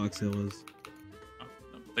 Foxhill is. Oh,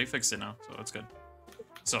 no, they fixed it now, so that's good.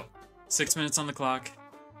 So, 6 minutes on the clock.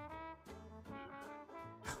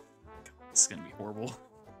 God, this is gonna be horrible.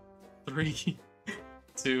 3,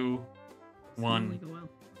 2, 1,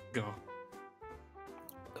 go.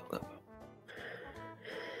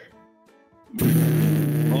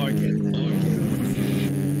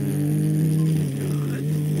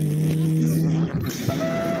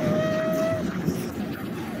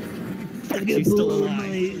 She's still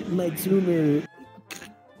alive. My tumor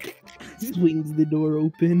swings the door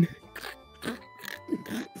open.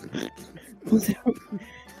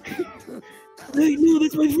 Wait, no,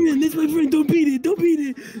 that's my friend. That's my friend. Don't beat it. Don't beat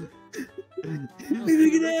it. Maybe I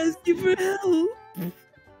can ask you for help.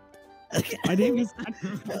 My name is.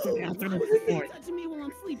 Touching me while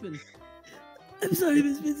I'm sleeping. I'm sorry,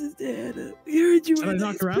 Mrs. Diana. We heard you were a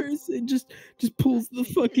nice person. Just pulls the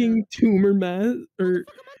fucking tumor mask or.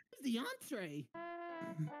 The entree.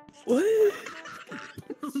 What?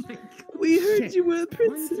 We heard you were a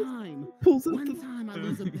princess. Pulls up the. Time I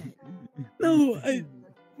lose a bet. No,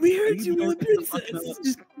 we heard you were a princess.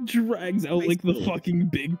 Just drags out like the fucking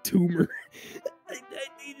big tumor. I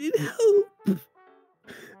needed help.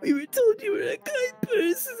 We were told you were a kind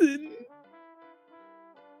person.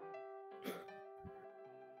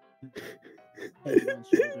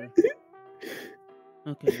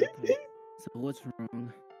 Okay. So what's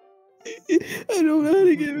wrong? I don't know how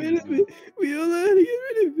to get rid of it. We don't know how to get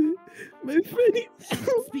rid of it. My friend needs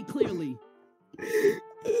help. Speak clearly.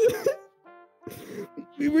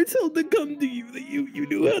 We were told to come to you, that you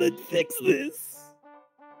knew how to fix this.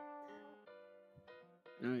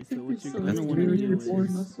 Alright, so what you're gonna want to do is...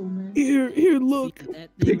 Here, look.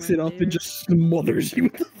 Picks it up and just smothers you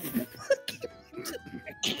with the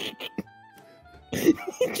He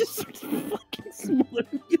just starts fucking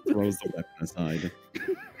smothering you. Throws the weapon aside.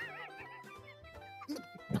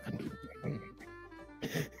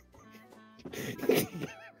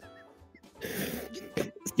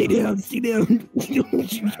 Stay down. We don't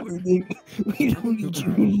need you burning. We don't need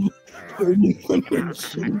you burning on our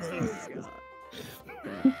shins.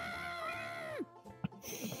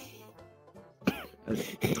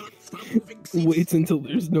 Waits until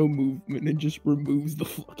there's no movement and just removes the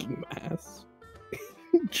fucking mask.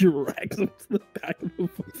 Drags him to the back of the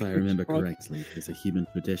fucking If I remember truck. correctly, there's a human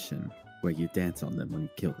tradition where you dance on them when you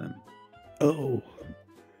kill them. Oh.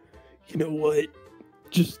 You know what?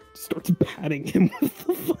 Just starts patting him with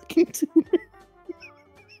the fucking tumor.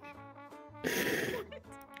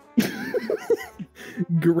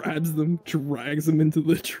 Grabs them, drags them into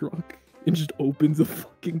the truck, and just opens a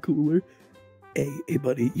fucking cooler. Hey,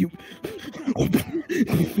 buddy, you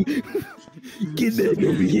get that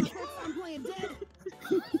over here.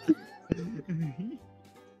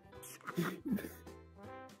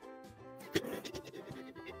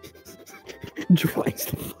 Drags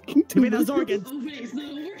the fucking tumor. Give me those organs.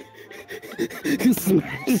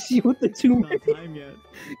 Smashes you with the tumor. Not time yet.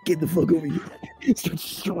 Get the fuck over here. Starts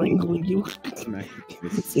strangling you.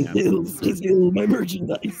 Stay still, my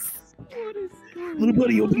merchandise. Little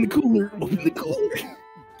buddy, open the cooler. Open the cooler.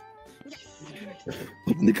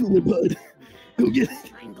 Open the cooler, bud. Go get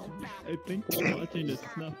it. I think we're watching a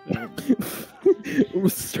snuff film. Or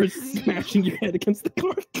start smashing your head against the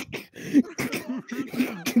car.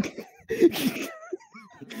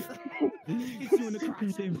 It's doing a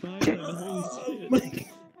goddamn vibe. Holy shit.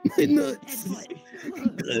 My nuts.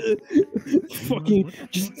 Fucking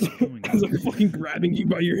just as I'm fucking grabbing you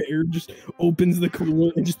by your hair, just opens the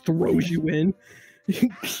cooler and just throws you in.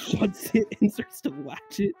 Shuts it and starts to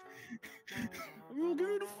latch it.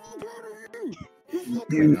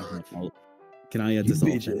 Can I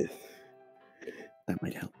dissolve it? That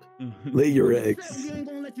might help. Lay your eggs.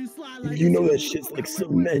 You know that shit's like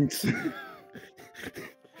cement.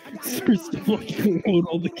 Starts to fucking load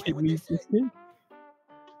all the kidneys in.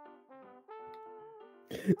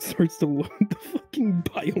 Starts to load the fucking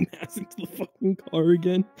biomass into the fucking car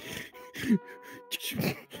again.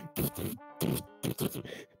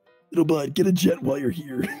 Little bud, get a jet while you're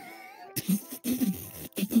here.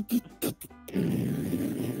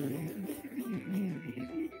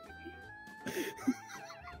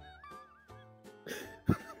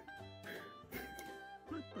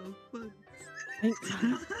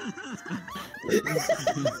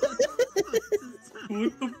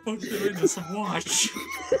 What the fuck did I just watch?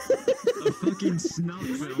 A fucking snuff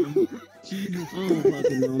film. Jesus. I don't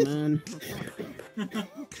fucking know, man. I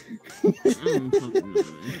don't fucking know, man.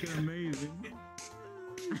 Fucking amazing.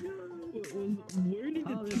 Where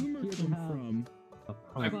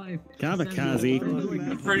Kamikaze.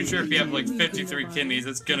 I'm pretty sure if you have like 53 kidneys,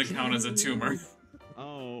 it's gonna count as a tumor.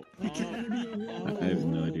 Oh. I have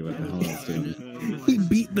no idea what the hell I was doing. He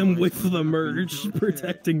beat them with the merch,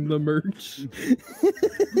 protecting the merch.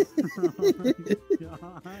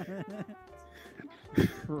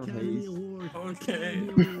 Okay.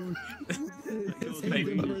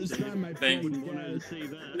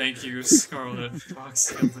 Thank you, Scarlet,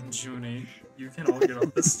 Fox, and Junie. You can all get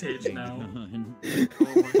off the stage now.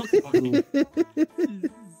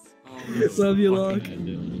 Love you, Locke.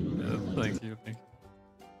 Thank you.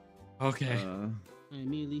 Okay. I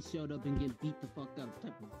immediately showed up and get beat the fuck up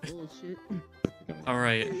type of bullshit. All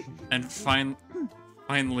right, and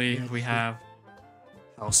finally we have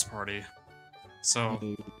house party. So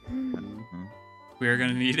we are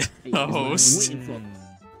gonna need a host.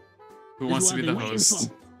 Who wants to be the host?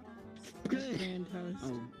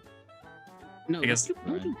 No, I guess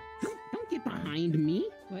don't get behind me.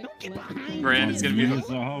 Don't get behind me. Brand is gonna be the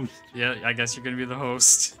host. Yeah, I guess you're gonna be the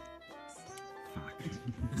host.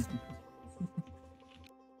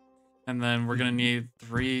 And then we're gonna need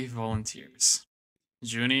 3 volunteers: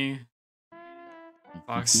 Junie,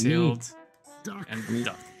 Foxfield, and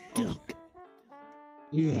Duck.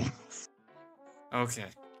 Yeah. Okay.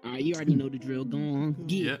 Alright, you already know the drill. Go on.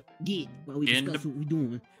 Get. While we discuss what we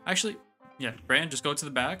doing. Actually, yeah, Brand, just go to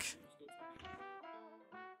the back.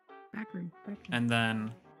 Back room. And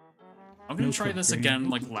then I'm gonna try this again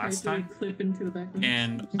like last time.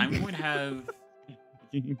 And I'm going to have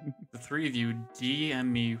the 3 of you DM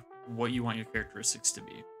me what you want your characteristics to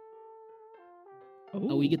be.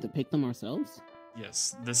 Oh, we get to pick them ourselves?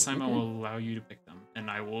 Yes, this time I will allow you to pick them,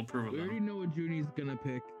 and I will approve of We already them. know what Junie's gonna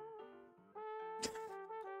pick.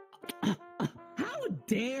 How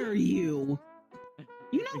dare you?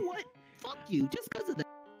 You know what? Fuck you. Just because of that,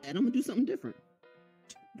 I'm gonna do something different.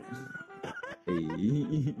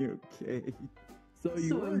 Okay. So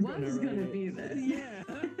you were gonna be that. Yeah.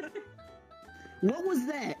 What was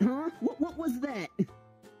that, huh? What was that?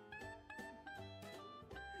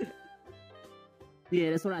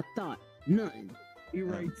 Yeah, that's what I thought. Nothing. He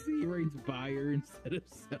writes buyer instead of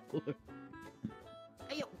seller.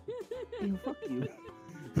 Hey, yo. Hey, fuck you.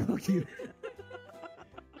 Fuck you.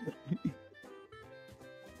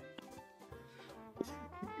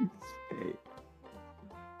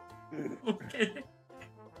 Okay.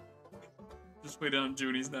 Just wait on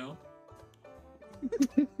Junie's now.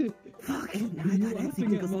 Fuck. Now I gotta actually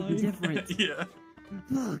think of something different. Yeah.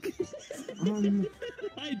 Fuck. I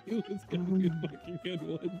knew it was gonna be a fucking good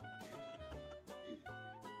one.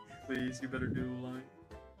 Please, you better do a line.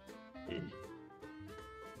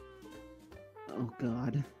 Oh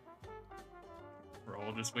God. We're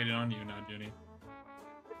all just waiting on you now, Junie.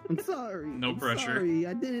 I'm sorry. No I'm pressure. Sorry.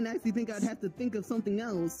 I didn't actually think I'd have to think of something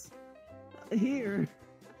else. Here.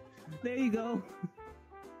 There you go.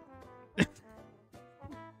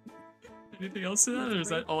 Anything else to that, or is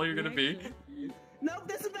that all you're gonna be? Nope,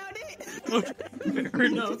 that's about it. Okay, fair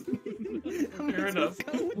enough. Fair enough.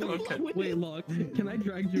 Okay. Wait, Locke, can I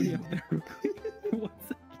drag Junie out there real quick? One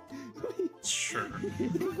second. Sure.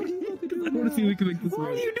 I want to see if we can make this Why work.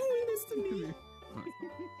 are you doing this to me?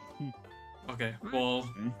 Okay, well,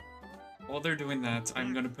 while they're doing that,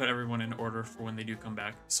 I'm gonna put everyone in order for when they do come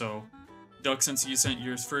back. So, Duck, since you sent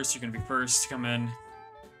yours first, you're gonna be first to come in.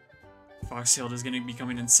 Foxtail is gonna be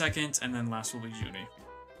coming in second, and then last will be Junie.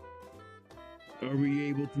 Are we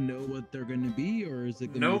able to know what they're gonna be, or is it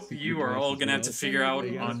gonna Nope, be you are all gonna have to figure out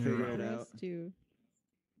on your own.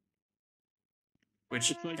 Which,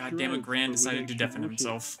 It's like goddammit, drugs, Grand but decided with to extra deafen bullshit.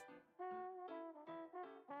 himself.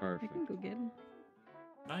 I can go get him.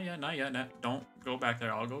 Not yet, not yet. Don't go back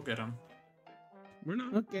there. I'll go get him. We're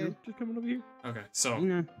not. Okay. We're just coming over here. Okay, so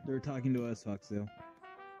They're talking to us, Foxtail.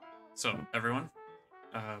 everyone,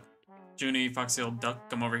 Junie, Foxtail, Duck,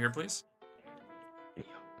 come over here, please.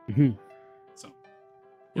 So,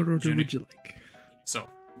 What order Junie. would you like? So,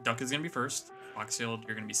 Duck is gonna be first. Foxtail,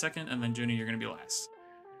 you're gonna be second, and then Junie, you're gonna be last.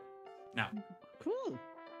 Now, Cool.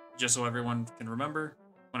 just so everyone can remember,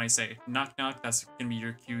 when I say knock knock, that's gonna be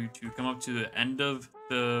your cue to come up to the end of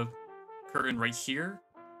the curtain right here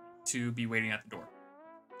to be waiting at the door.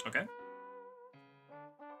 Okay?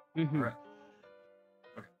 Alright.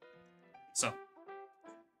 Okay. So,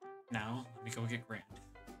 now let me go get Grant.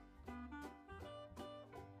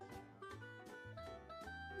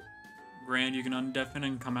 Grand, you can undeafen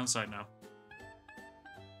and come outside now.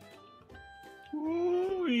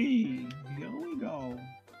 Ooh-wee. Here we go.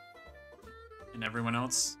 And everyone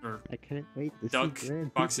else, or I can't wait to Duck, see Grand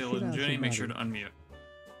beat the Foxtail, shit and out of Junie, make sure somebody. to unmute.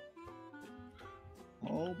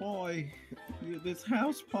 Oh boy, this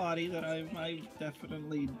house party that I've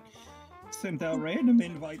definitely sent out random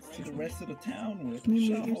invites to the rest of the town. With Can you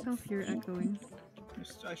sure mute hope- yourself? You're echoing.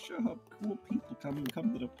 I sure hope cool people come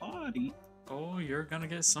to the party. Oh, you're gonna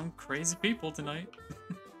get some crazy people tonight.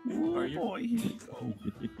 Oh Are you? boy, here we go.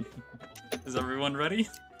 Is everyone ready?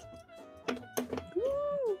 I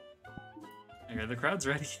hear the crowd's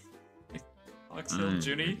ready. Fox Hill,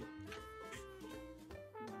 Junie.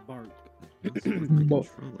 Bark.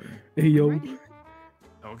 Hey yo.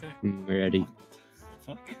 Okay. Ready.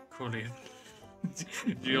 Cool.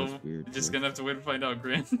 You're just gonna have to wait and find out,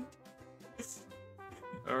 Grant.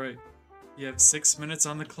 Alright. You have 6 minutes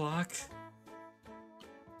on the clock.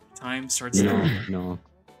 Time starts now. No.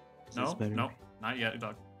 No? No, not yet,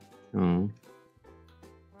 dog. No.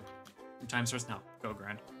 Your time starts now. Go,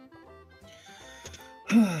 Grant.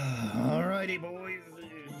 Alrighty, boys.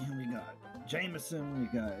 We got Jameson, we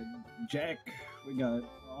got Jack, we got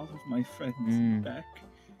all of my friends back.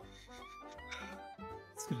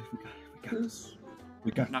 It's good. We got this.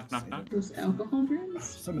 We got knock, knock, knock. Those alcohol brands?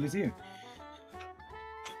 Somebody's here.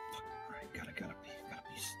 Alright, gotta be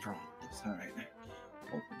strong. Alright.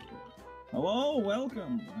 Open the door. Hello,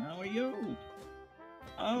 welcome. How are you?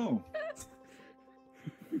 Oh.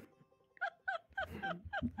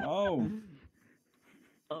 Oh.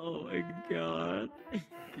 Oh my god.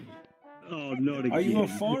 Oh, not again. Are you a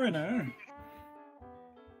foreigner?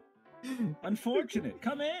 Unfortunate.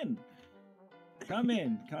 Come in. Come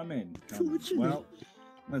in. Well,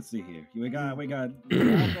 let's see here. We got the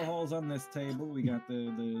alcohols on this table. We got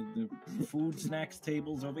the food snacks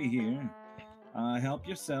tables over here. Help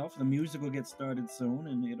yourself. The music will get started soon,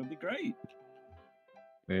 and it'll be great.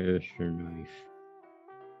 Where's your knife?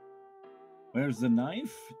 Where's the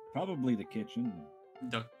knife? Probably the kitchen.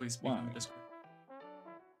 Duck, please speak on Discord.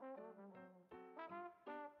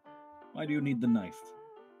 Why do you need the knife?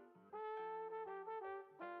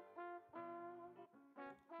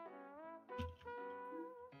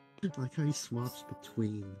 I like how he swaps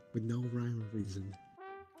between with no rhyme or reason.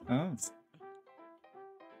 Oh.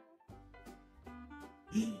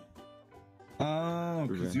 Oh,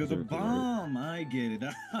 because you're the bomb. I get it.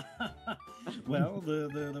 Well,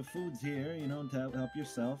 the food's here, you know, to help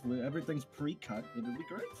yourself. Everything's pre-cut. It'll be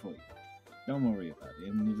great for you. Don't worry about it.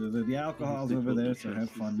 And the alcohol's over there, so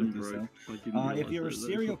have fun with yourself. If you're a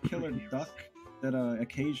serial killer duck that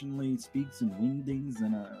occasionally speaks in wingdings,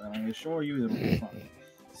 then I assure you it'll be fine.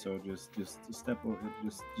 So just step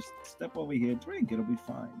over here, drink. It'll be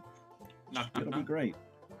fine. It'll be great.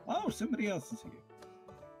 Oh, somebody else is here.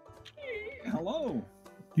 Hello.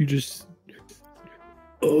 You just.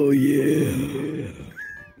 Oh yeah.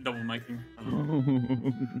 Double miking.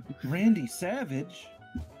 Randy Savage.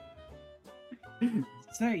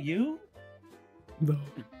 Is that you? No,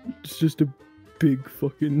 it's just a big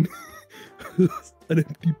fucking an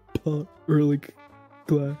empty pot or like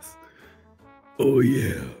glass. Oh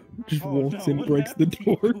yeah, just walks in, breaks the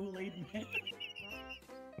door.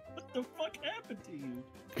 What the fuck happened to you?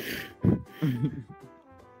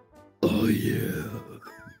 Oh yeah.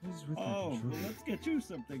 Oh, well, let's get you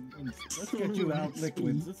something. Let's get you out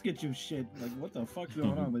liquids. Let's get you shit. Like, what the fuck's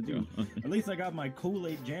going on with you? At least I got my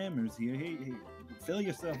Kool-Aid jammers here. Hey, fill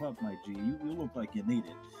yourself up, my G. You look like you need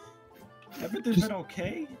it. Everything's been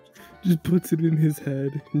okay? Just puts it in his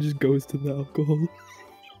head and just goes to the alcohol.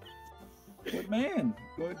 Good man.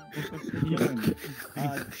 Good killing.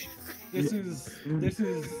 This is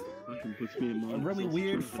a really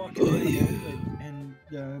weird fucking animal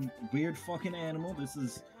and weird fucking animal. This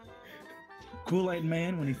is Kool-Aid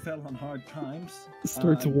Man when he fell on hard times.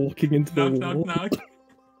 Starts walking into the wall. Knock.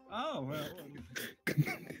 Oh well.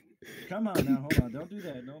 Come on now, hold on. Don't do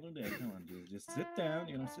that. Come on, dude. Just sit down.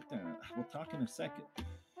 Sit down. We'll talk in a second.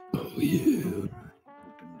 Oh yeah.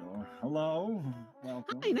 Open door. Hello.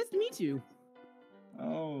 Welcome. Hi, nice to meet you.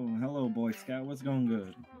 Oh, hello, Boy Scout. What's going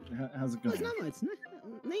good? How's it going? It's not much.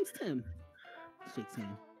 Name's Tim. Shakes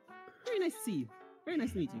hand. Very nice to see you. Very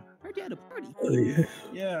nice to meet you. Heard you had a party. Oh yeah.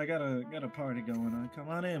 Yeah, I got a party going on. Come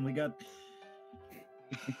on in. We got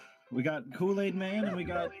Kool-Aid Man and we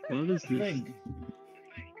got What is this? Thing.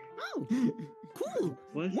 Oh, cool.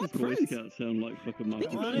 Why does this Boy Scout sound like fucking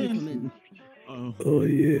Michael Come on Jackson? in. Oh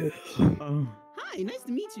yeah. Hi, nice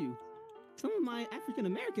to meet you. Some of my African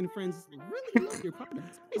American friends really love your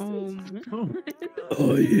products. Nice to meet you, man.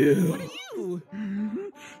 Oh yeah. What are you?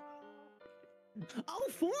 Oh,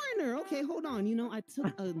 foreigner. Okay, hold on. I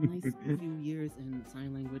took a nice few years in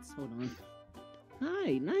sign language. Hold on.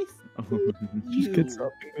 Hi, nice. Just gets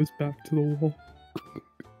up and goes back to the wall.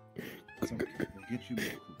 It's okay. We'll get you more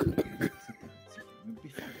Kool-Aid. Sit down. We'll be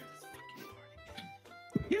fine with this fucking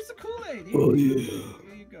party. Here's the Kool-Aid. Oh, yeah.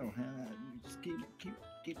 Here you go. Just keep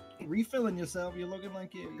refilling yourself. You're looking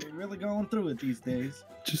like you're really going through it these days.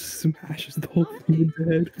 Just smashes the whole thing in the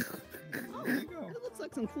head. Oh, it looks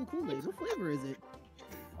like some cool Kool-Aid. What flavor is it?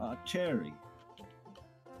 Cherry.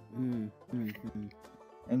 Mm-hmm.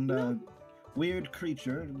 And weird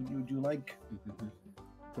creature. Would you like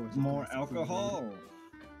more alcohol?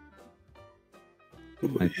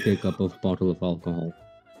 I pick up a bottle of alcohol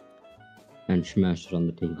and smash it on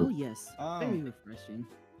the table. Oh yes, very refreshing.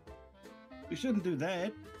 You shouldn't do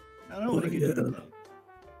that. I don't want to get you.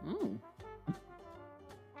 Oh.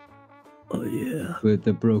 Oh yeah. With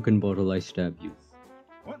the broken bottle, I stab you.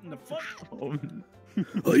 What in the fuck?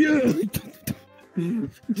 Oh yeah.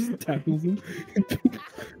 Just tackles him.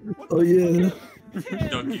 Oh yeah.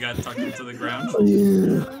 Doug, you got tucked into the ground. Oh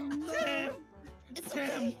yeah. Oh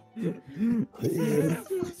yeah.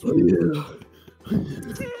 Oh yeah.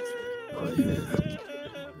 Oh yeah.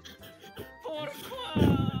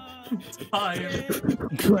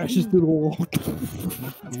 Time. Crashes through the wall.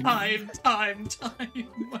 Time.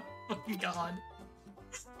 My fucking god.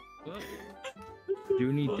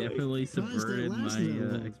 Dooney definitely subverted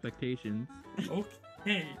my expectations.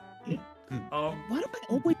 Okay. Why do I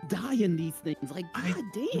always die in these things? Like, god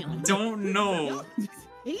damn. Don't know. Y'all just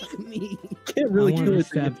hate me. Can't really I want to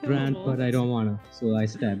stab Grant, but I don't wanna, so I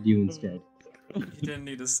stabbed you instead. You didn't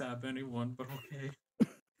need to stab anyone, but okay.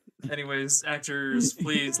 Anyways, actors,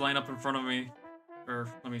 please line up in front of me. Or,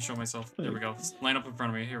 let me show myself. There we go. Line up in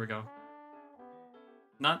front of me. Here we go.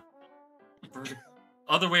 Not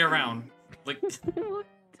other way around. Like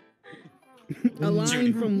A line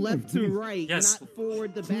Judy. from left to right, Yes. not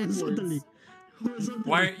forward to backwards.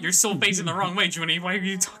 Why you're still facing the wrong way, Junie? Why are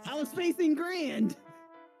you talking? I was facing Grand.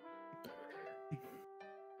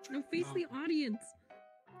 No, face the audience.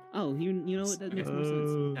 Oh, you know what? That makes more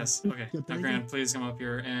sense. Yes. Okay. Now, Grant, please come up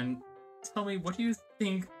here and tell me, what do you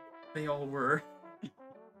think they all were?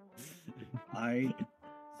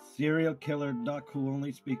 Serial killer Doc who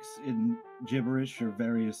only speaks in gibberish or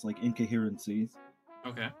various like incoherencies.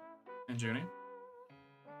 Okay. And Junie?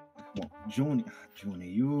 Well, Junie,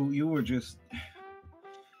 you were just.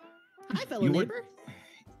 Hi, fellow you were- neighbor.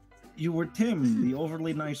 You were Tim, the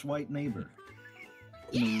overly nice white neighbor.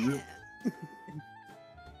 Yeah.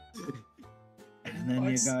 And then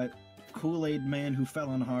you got Kool-Aid Man who fell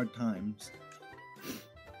on hard times.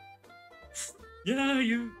 Yeah,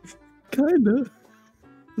 you. Kinda.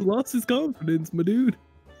 He lost his confidence, my dude.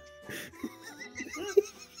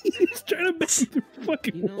 He's trying to bang through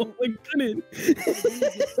fucking wall and couldn't.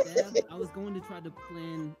 I was going to try to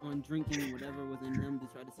plan on drinking whatever was in them to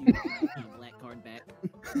try to see if I could get my black card back.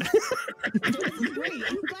 This is great.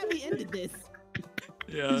 I'm glad we ended this.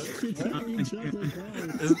 Yeah.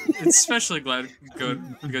 It's especially good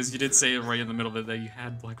because you did say it right in the middle of it that you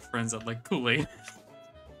had black friends that like Kool-Aid.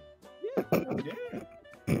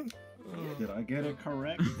 Did I get it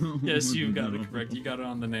correct? Yes, you got it correct. You got it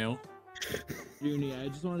on the nail. Junie, I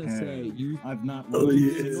just want to say I've not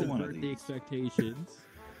subverted the expectations.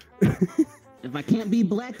 If I can't be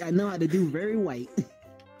black, I know how to do very white.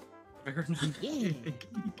 Fair enough. Yeah.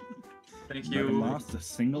 Thank Never you. lost a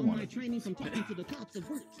single one. My training from talking to the cops of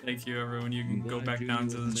work. Thank you, everyone. You can go back down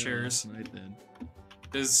to the chairs.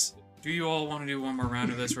 Do you all want to do one more round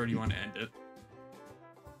of this, or do you want to end it?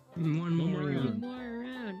 One more round.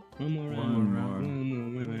 One more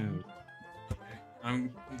round.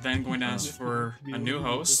 I'm then going to ask for a new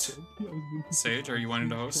host. Sage, are you wanting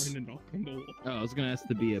to host? Oh, I was gonna ask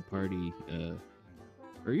to be a party.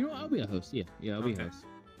 Or you know, I'll be a host. Yeah, I'll be a host.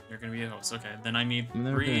 You're gonna be a host. Okay, then I need I'm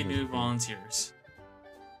never 3 gonna new host. volunteers.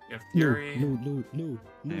 You have Fury. No.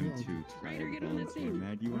 I'm too tired. get on that volunteer. team.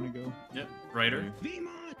 Matt, you want to go? Yep, Ryder.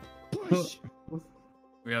 Push.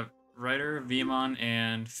 We have Ryder, Vemon,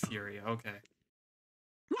 and Fury. Okay.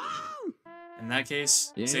 In that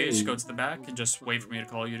case, Sage, Yay. go to the back and just wait for me to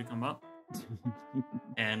call you to come up.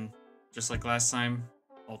 And just like last time,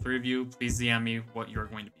 all 3 of you, please DM me what you're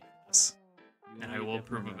going to be for this. And I will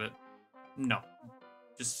approve of it. No.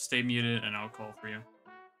 Just stay muted and I'll call for you.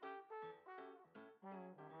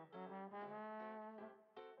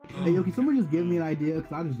 Hey, yo, can someone just give me an idea?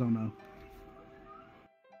 Because I just don't know.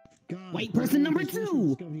 White person number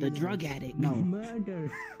 2, the drug addict. No.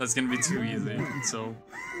 That's gonna be too easy, so...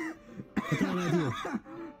 I got an idea.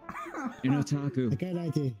 An otaku. I got an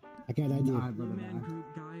idea. Man group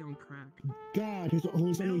guy on crack. God, who's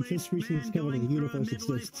only just recently discovered the universe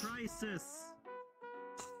exists.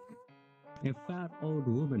 A fat old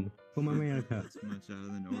woman from America. That's much other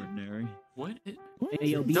than ordinary. What? Hey,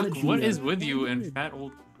 yo, be Duck, a what Judah. is with you and fat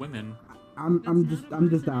old women? I'm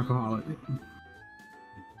just alcoholic.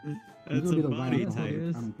 That's gonna a be the body white type.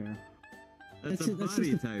 alcoholic. I don't care. That's a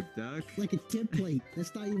body type, Duck. Like a tip plate.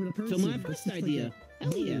 That's not even a person. So my That's first just like idea. a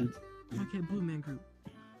Hell yeah. mold. Okay, Blue Man Group.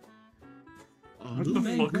 What Blue the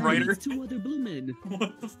Man fuck, Group Ryder? needs 2 other Blue Men.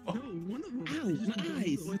 What the fuck? No, one of them. Ow, my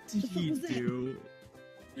eyes. What did he do?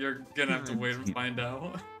 You're gonna have to wait and find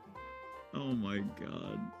out. Oh my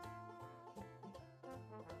god.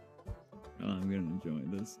 Oh, I'm gonna enjoy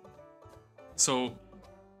this. So,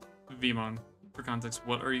 Vimon, for context,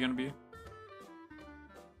 what are you gonna be?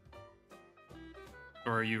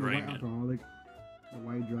 Or are you A white writing it? alcoholic, a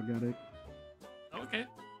white drug addict. Okay.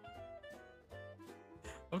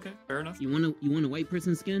 Okay, fair enough. You want a white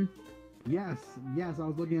person skin? Yes, yes. I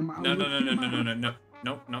was looking at my. No.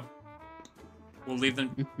 We'll leave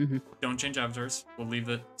them. Don't change avatars. We'll leave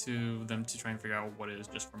it to them to try and figure out what it is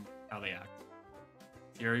just from how they act.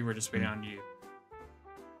 Fury, we're just waiting on you.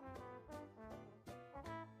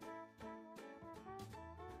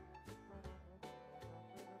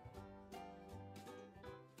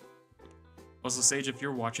 Also, Sage, if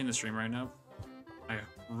you're watching the stream right now, I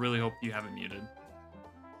really hope you have it muted.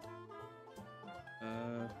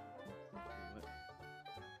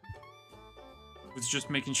 Was just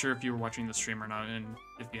making sure if you were watching the stream or not, and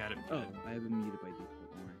if you had it muted. Oh, I have it muted by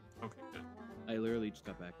default. Don't worry. Okay, good. I literally just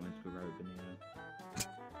got back when I took a banana.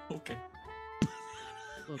 Okay.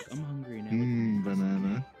 Look, I'm hungry now.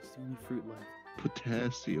 Banana. It's the only fruit left.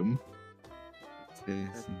 Potassium.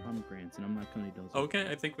 That's pomegranates, and I'm not gonna eat those.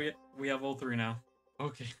 Okay, I think we have all three now.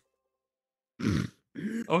 Okay.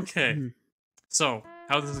 Okay. So,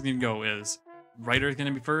 how this is gonna go is Ryder's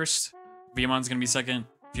gonna be first, Vimon's gonna be second,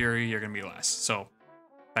 Fury, you're gonna be last. So,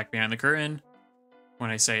 back behind the curtain,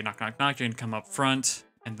 when I say knock, knock, knock, you can come up front,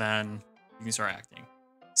 and then you can start acting.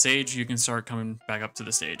 Sage, you can start coming back up to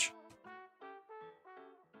the stage.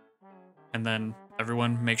 And then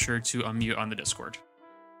everyone make sure to unmute on the Discord.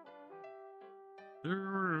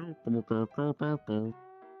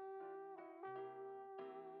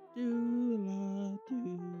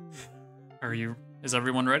 Is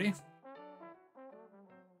everyone ready?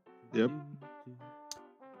 Yep.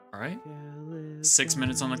 All right. 6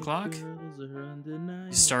 minutes on the clock.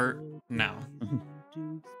 You start now.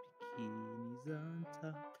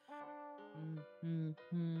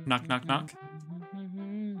 Knock, knock, knock.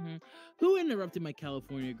 Who interrupted my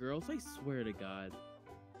California girls? I swear to God.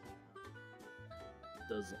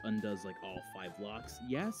 Undoes like all 5 locks.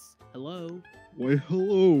 Yes. Hello. Why,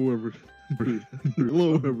 hello,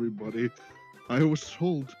 hello, everybody. I was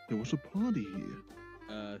told there was a party here.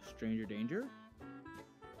 Stranger danger?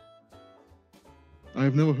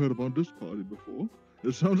 I've never heard about this party before.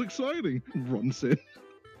 It sounds exciting. Runs in.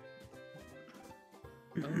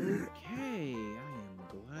 Okay, I am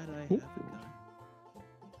glad I have a gun.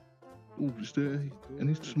 Oh, is there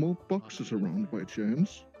any small boxes around by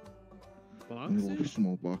chance? Boxes? A lot of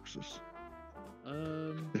small boxes.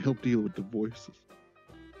 Um. They help deal with the voices.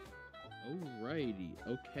 Alrighty.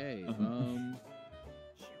 Okay. Shit,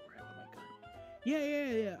 where am I going?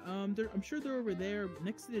 Yeah. I'm sure they're over there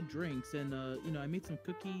next to the drinks, and you know, I made some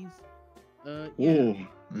cookies. Yeah. Oh,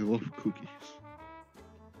 I love cookies.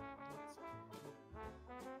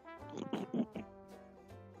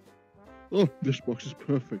 Oh, this box is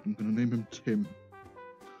perfect. I'm gonna name him Tim.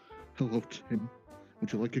 Hello, Tim.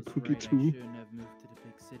 Would you like a cookie Right, too? I shouldn't have moved to the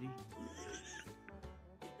big city.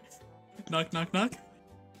 Knock, knock, knock.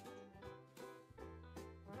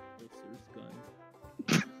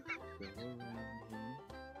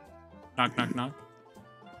 Knock, knock, knock.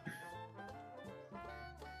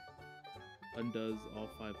 Undoes all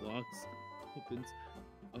 5 locks. Opens.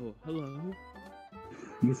 Oh, hello.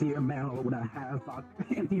 You see a man with a half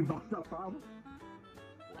anti-box problem?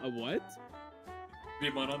 A what?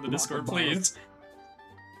 Vimon on the Discord, please.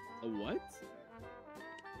 A what?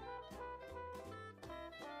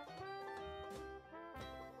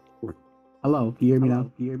 Hello, can you hear me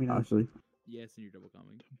now? Actually. Yes, and you're double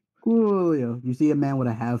coming. Coolio. You see a man with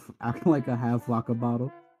a half, acting like a half vodka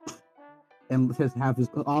bottle, and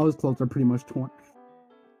all his clothes are pretty much torn.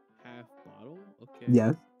 Half bottle? Okay.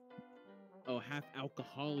 Yes. Oh, half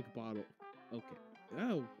alcoholic bottle. Okay.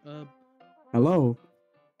 Oh, Hello.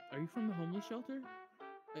 are you from the homeless shelter?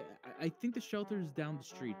 I think the shelter is down the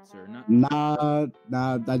street, sir. Not. Nah.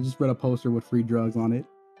 I just read a poster with free drugs on it,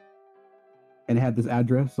 and it had this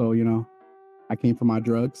address, so you know, I came for my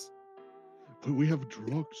drugs. But we have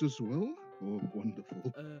drugs as well? Oh,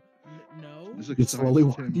 wonderful. No. This is Just exciting,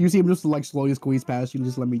 slowly. Tim. You see him just like slowly squeeze past you.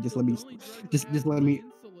 Just let me get. It's get Inside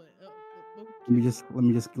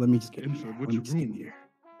in which there. room?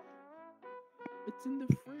 It's in the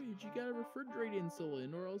fridge. You gotta refrigerate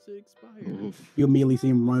insulin, or else it expires. Oh. You immediately see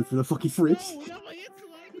him run through the fucking fridge. No, my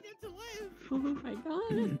insulin. I need it to live. Oh my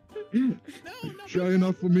god. Shy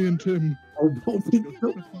enough for me and Tim.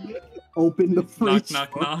 Open the fridge.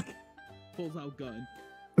 Knock, knock. Pulls out gun.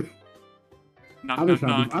 Knock, I've been knock, shot.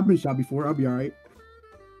 knock. I've been shot before. I'll be alright.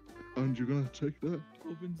 And you're gonna take that?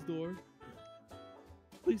 Opens door.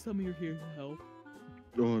 Please tell me you're here to help.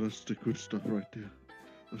 Oh, that's the good stuff right there.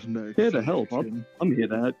 That's next. Here to help. I'm here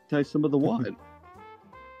to taste some of the wine.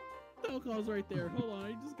 The alcohol's right there. Hold on,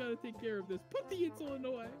 I just gotta take care of this. Put the insulin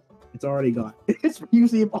away. It's already gone. It's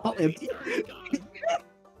usually all empty.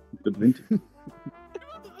 Good mint. I'm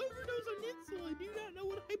about to overdose on insulin. Do you not know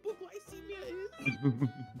what hypoglycemia is?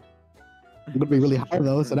 I'm gonna be really high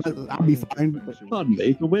though, so I'll be fine. Pardon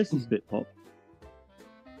me, but where's the spit pop?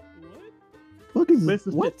 What is Where's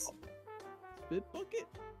the what? spit? Spit bucket?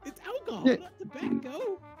 It's alcohol, Yeah. not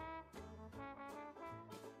tobacco.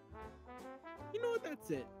 You know what? That's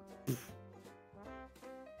it.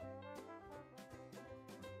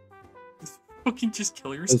 Fucking just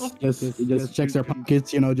kill yourself. Just checks their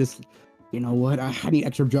pockets, just you know what? I need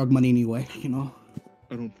extra drug money anyway, I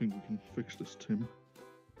don't think we can fix this, Tim.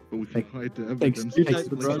 But we can hide the thanks- evidence. thanks,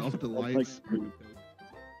 Turn bro. off the lights.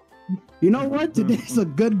 You know what? Today's a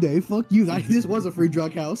good day. Fuck you guys. This was a free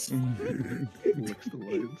drug house. Flex the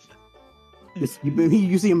lights.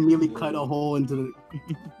 You see him immediately cut a hole into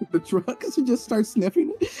the truck because he just starts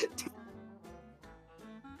sniffing it.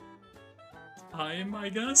 Time, I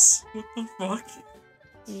guess? What the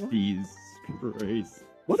fuck? Jesus Christ.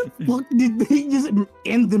 What the fuck did they just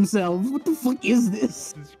end themselves? What the fuck is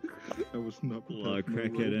this? I was not A lot of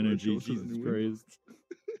prepared for my crackhead role, energy, but I chose it Jesus anyway. Christ.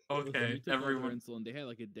 Okay, You took all their everyone. insulin. They had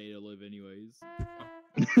like a day to live, anyways.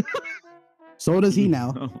 So does he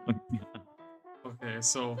now. Oh my god. Okay,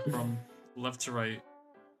 so from left to right,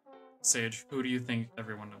 Sage, who do you think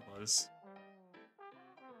everyone was?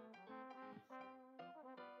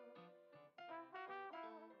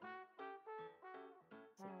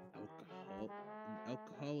 An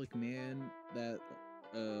alcoholic man that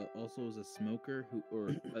also is a smoker or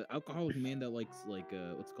an alcoholic man that likes what's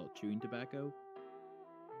it called, chewing tobacco.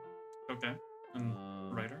 Okay, and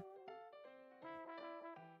writer?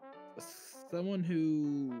 Someone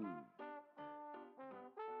who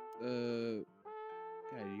God,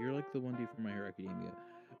 you're like the one dude from My Hero Academia.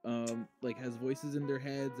 Like has voices in their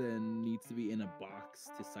heads and needs to be in a box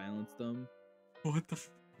to silence them. What the f?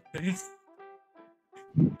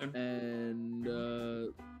 And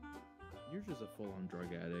you're just a full-on drug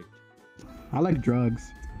addict. I like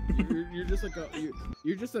drugs. You're just like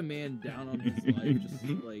you're just a man down on his life,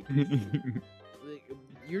 just like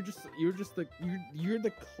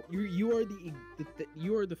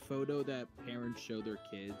you are the photo that parents show their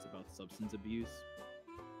kids about substance abuse.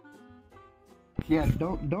 Yeah,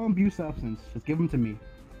 don't abuse substance. Just give them to me.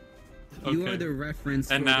 You Okay. are the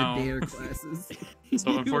reference And for now- the dare classes.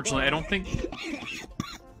 So unfortunately, I don't think.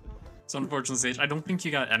 So unfortunately, Sage, I don't think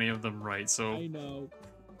you got any of them right. So I know.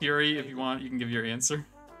 Fury, if you want, you can give your answer.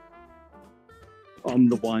 I'm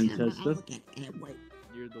the wine tester.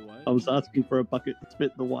 You're the what? I was asking for a bucket to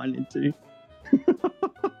spit the wine into.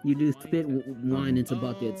 You do spit wine into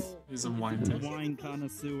buckets. He's a wine tester. Wine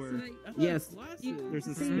connoisseur. Yes. There's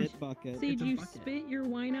a Sage- spit bucket. Sage, you spit your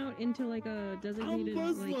wine out into like a designated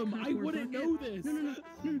Muslim. like I cup or wouldn't bucket. know this.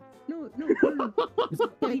 No.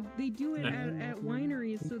 They do it at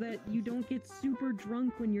wineries so that you don't get super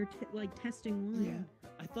drunk when you're testing wine.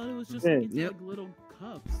 I thought it was just Yeah. like, into, like little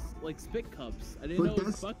cups, like spit cups. I didn't know But it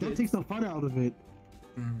was that buckets. takes the fun out of it.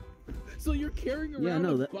 So you're carrying around Yeah,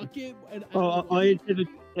 no, a that- bucket and Oh, I did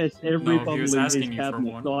test every No, he bottle was in asking his you for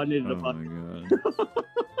cabinet, one. so I needed a Oh bucket. my god.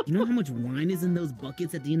 You know how much wine is in those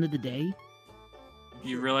buckets at the end of the day?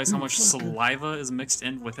 You realize how much saliva is mixed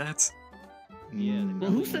in with that? Yeah.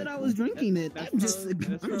 Well, who said I was drinking it? I'm just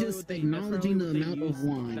acknowledging the amount of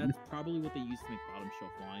wine. That's probably what they used to make bottom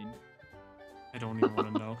shelf wine. I don't even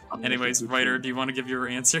want to know. Anyways, writer, do you want to give your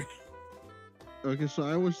answer? Okay, so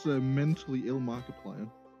I was a mentally ill Markiplier.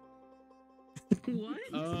 What?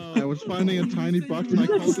 I was finding a tiny box and I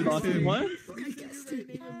called it Tim. What?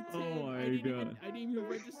 Oh my god. I didn't even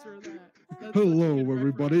register that. That's Hello, such a good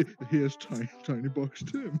everybody. Here's Tiny Box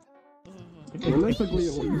Tim. Realistically,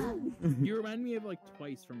 You remind me of like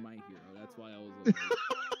Twice from My Hero. That's why I was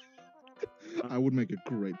like, I would make a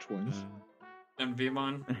great twins. And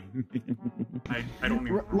Vimon? I don't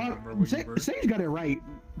even remember what you were. Sage got it right.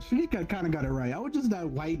 She kind of got it right. I was just that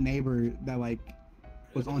white neighbor that like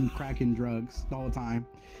was on crack and drugs the whole time,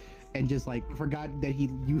 and just like forgot that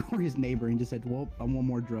you were his neighbor and just said, "Well, I want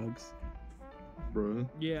more drugs." Bruh.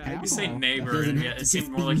 yeah, You say Alcohol. neighbor, Doesn't and have yet to it seemed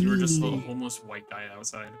just more like you were just a be little me. homeless white guy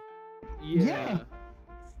outside. yeah.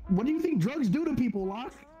 What do you think drugs do to people,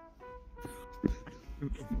 Locke?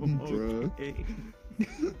 Bruh.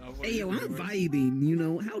 Hey yo, I'm vibing. You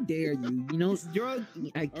know, how dare you? You know, drug.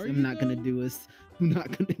 I'm not gonna do this. I'm not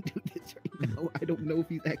gonna do this right now. I don't know if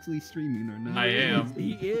he's actually streaming or not. I am.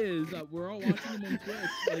 He is. We're all watching him on Twitch.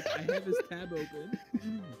 Like I have his tab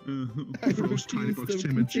open. Throws tiny bucks to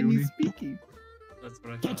him and Continue Junie. speaking. That's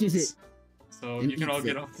what I thought. Catches it. So And you can all eats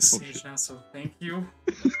get it. off the stage now. So thank you.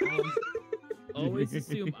 Always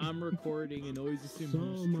assume I'm recording and always assume So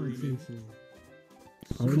he's much streaming. info.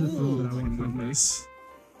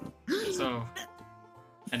 So,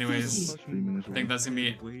 anyways, I think that's gonna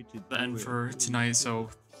be the end for tonight. So,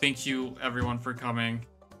 thank you everyone for coming.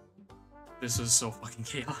 This was so fucking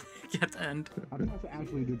chaotic at the end. I don't know if I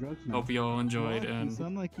actually do drugs now. Hope you all enjoyed. You And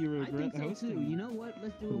sound like you regret So too. hosting. You know what?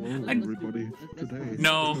 Let's do Hello, it. everybody. Today.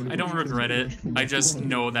 no, I don't regret it. I just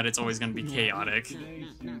know that it's always gonna be chaotic.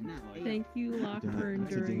 Thank you, Locke, for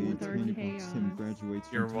enduring with our chaos.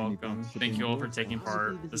 You're welcome. Thank you all for taking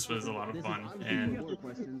part. This was a lot of fun, and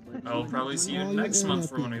I'll probably see you next month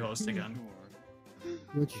for when we host again.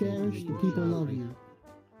 You're cherished. The people love you.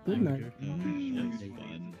 Good night.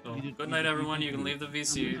 So, good night, everyone. You can leave the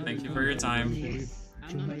VC. Thank you for your time. Defeat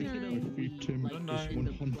Tim is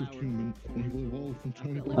 100 human, and he will evolve from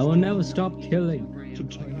tiny I will never stop killing. to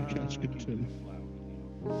tiny casket Tim.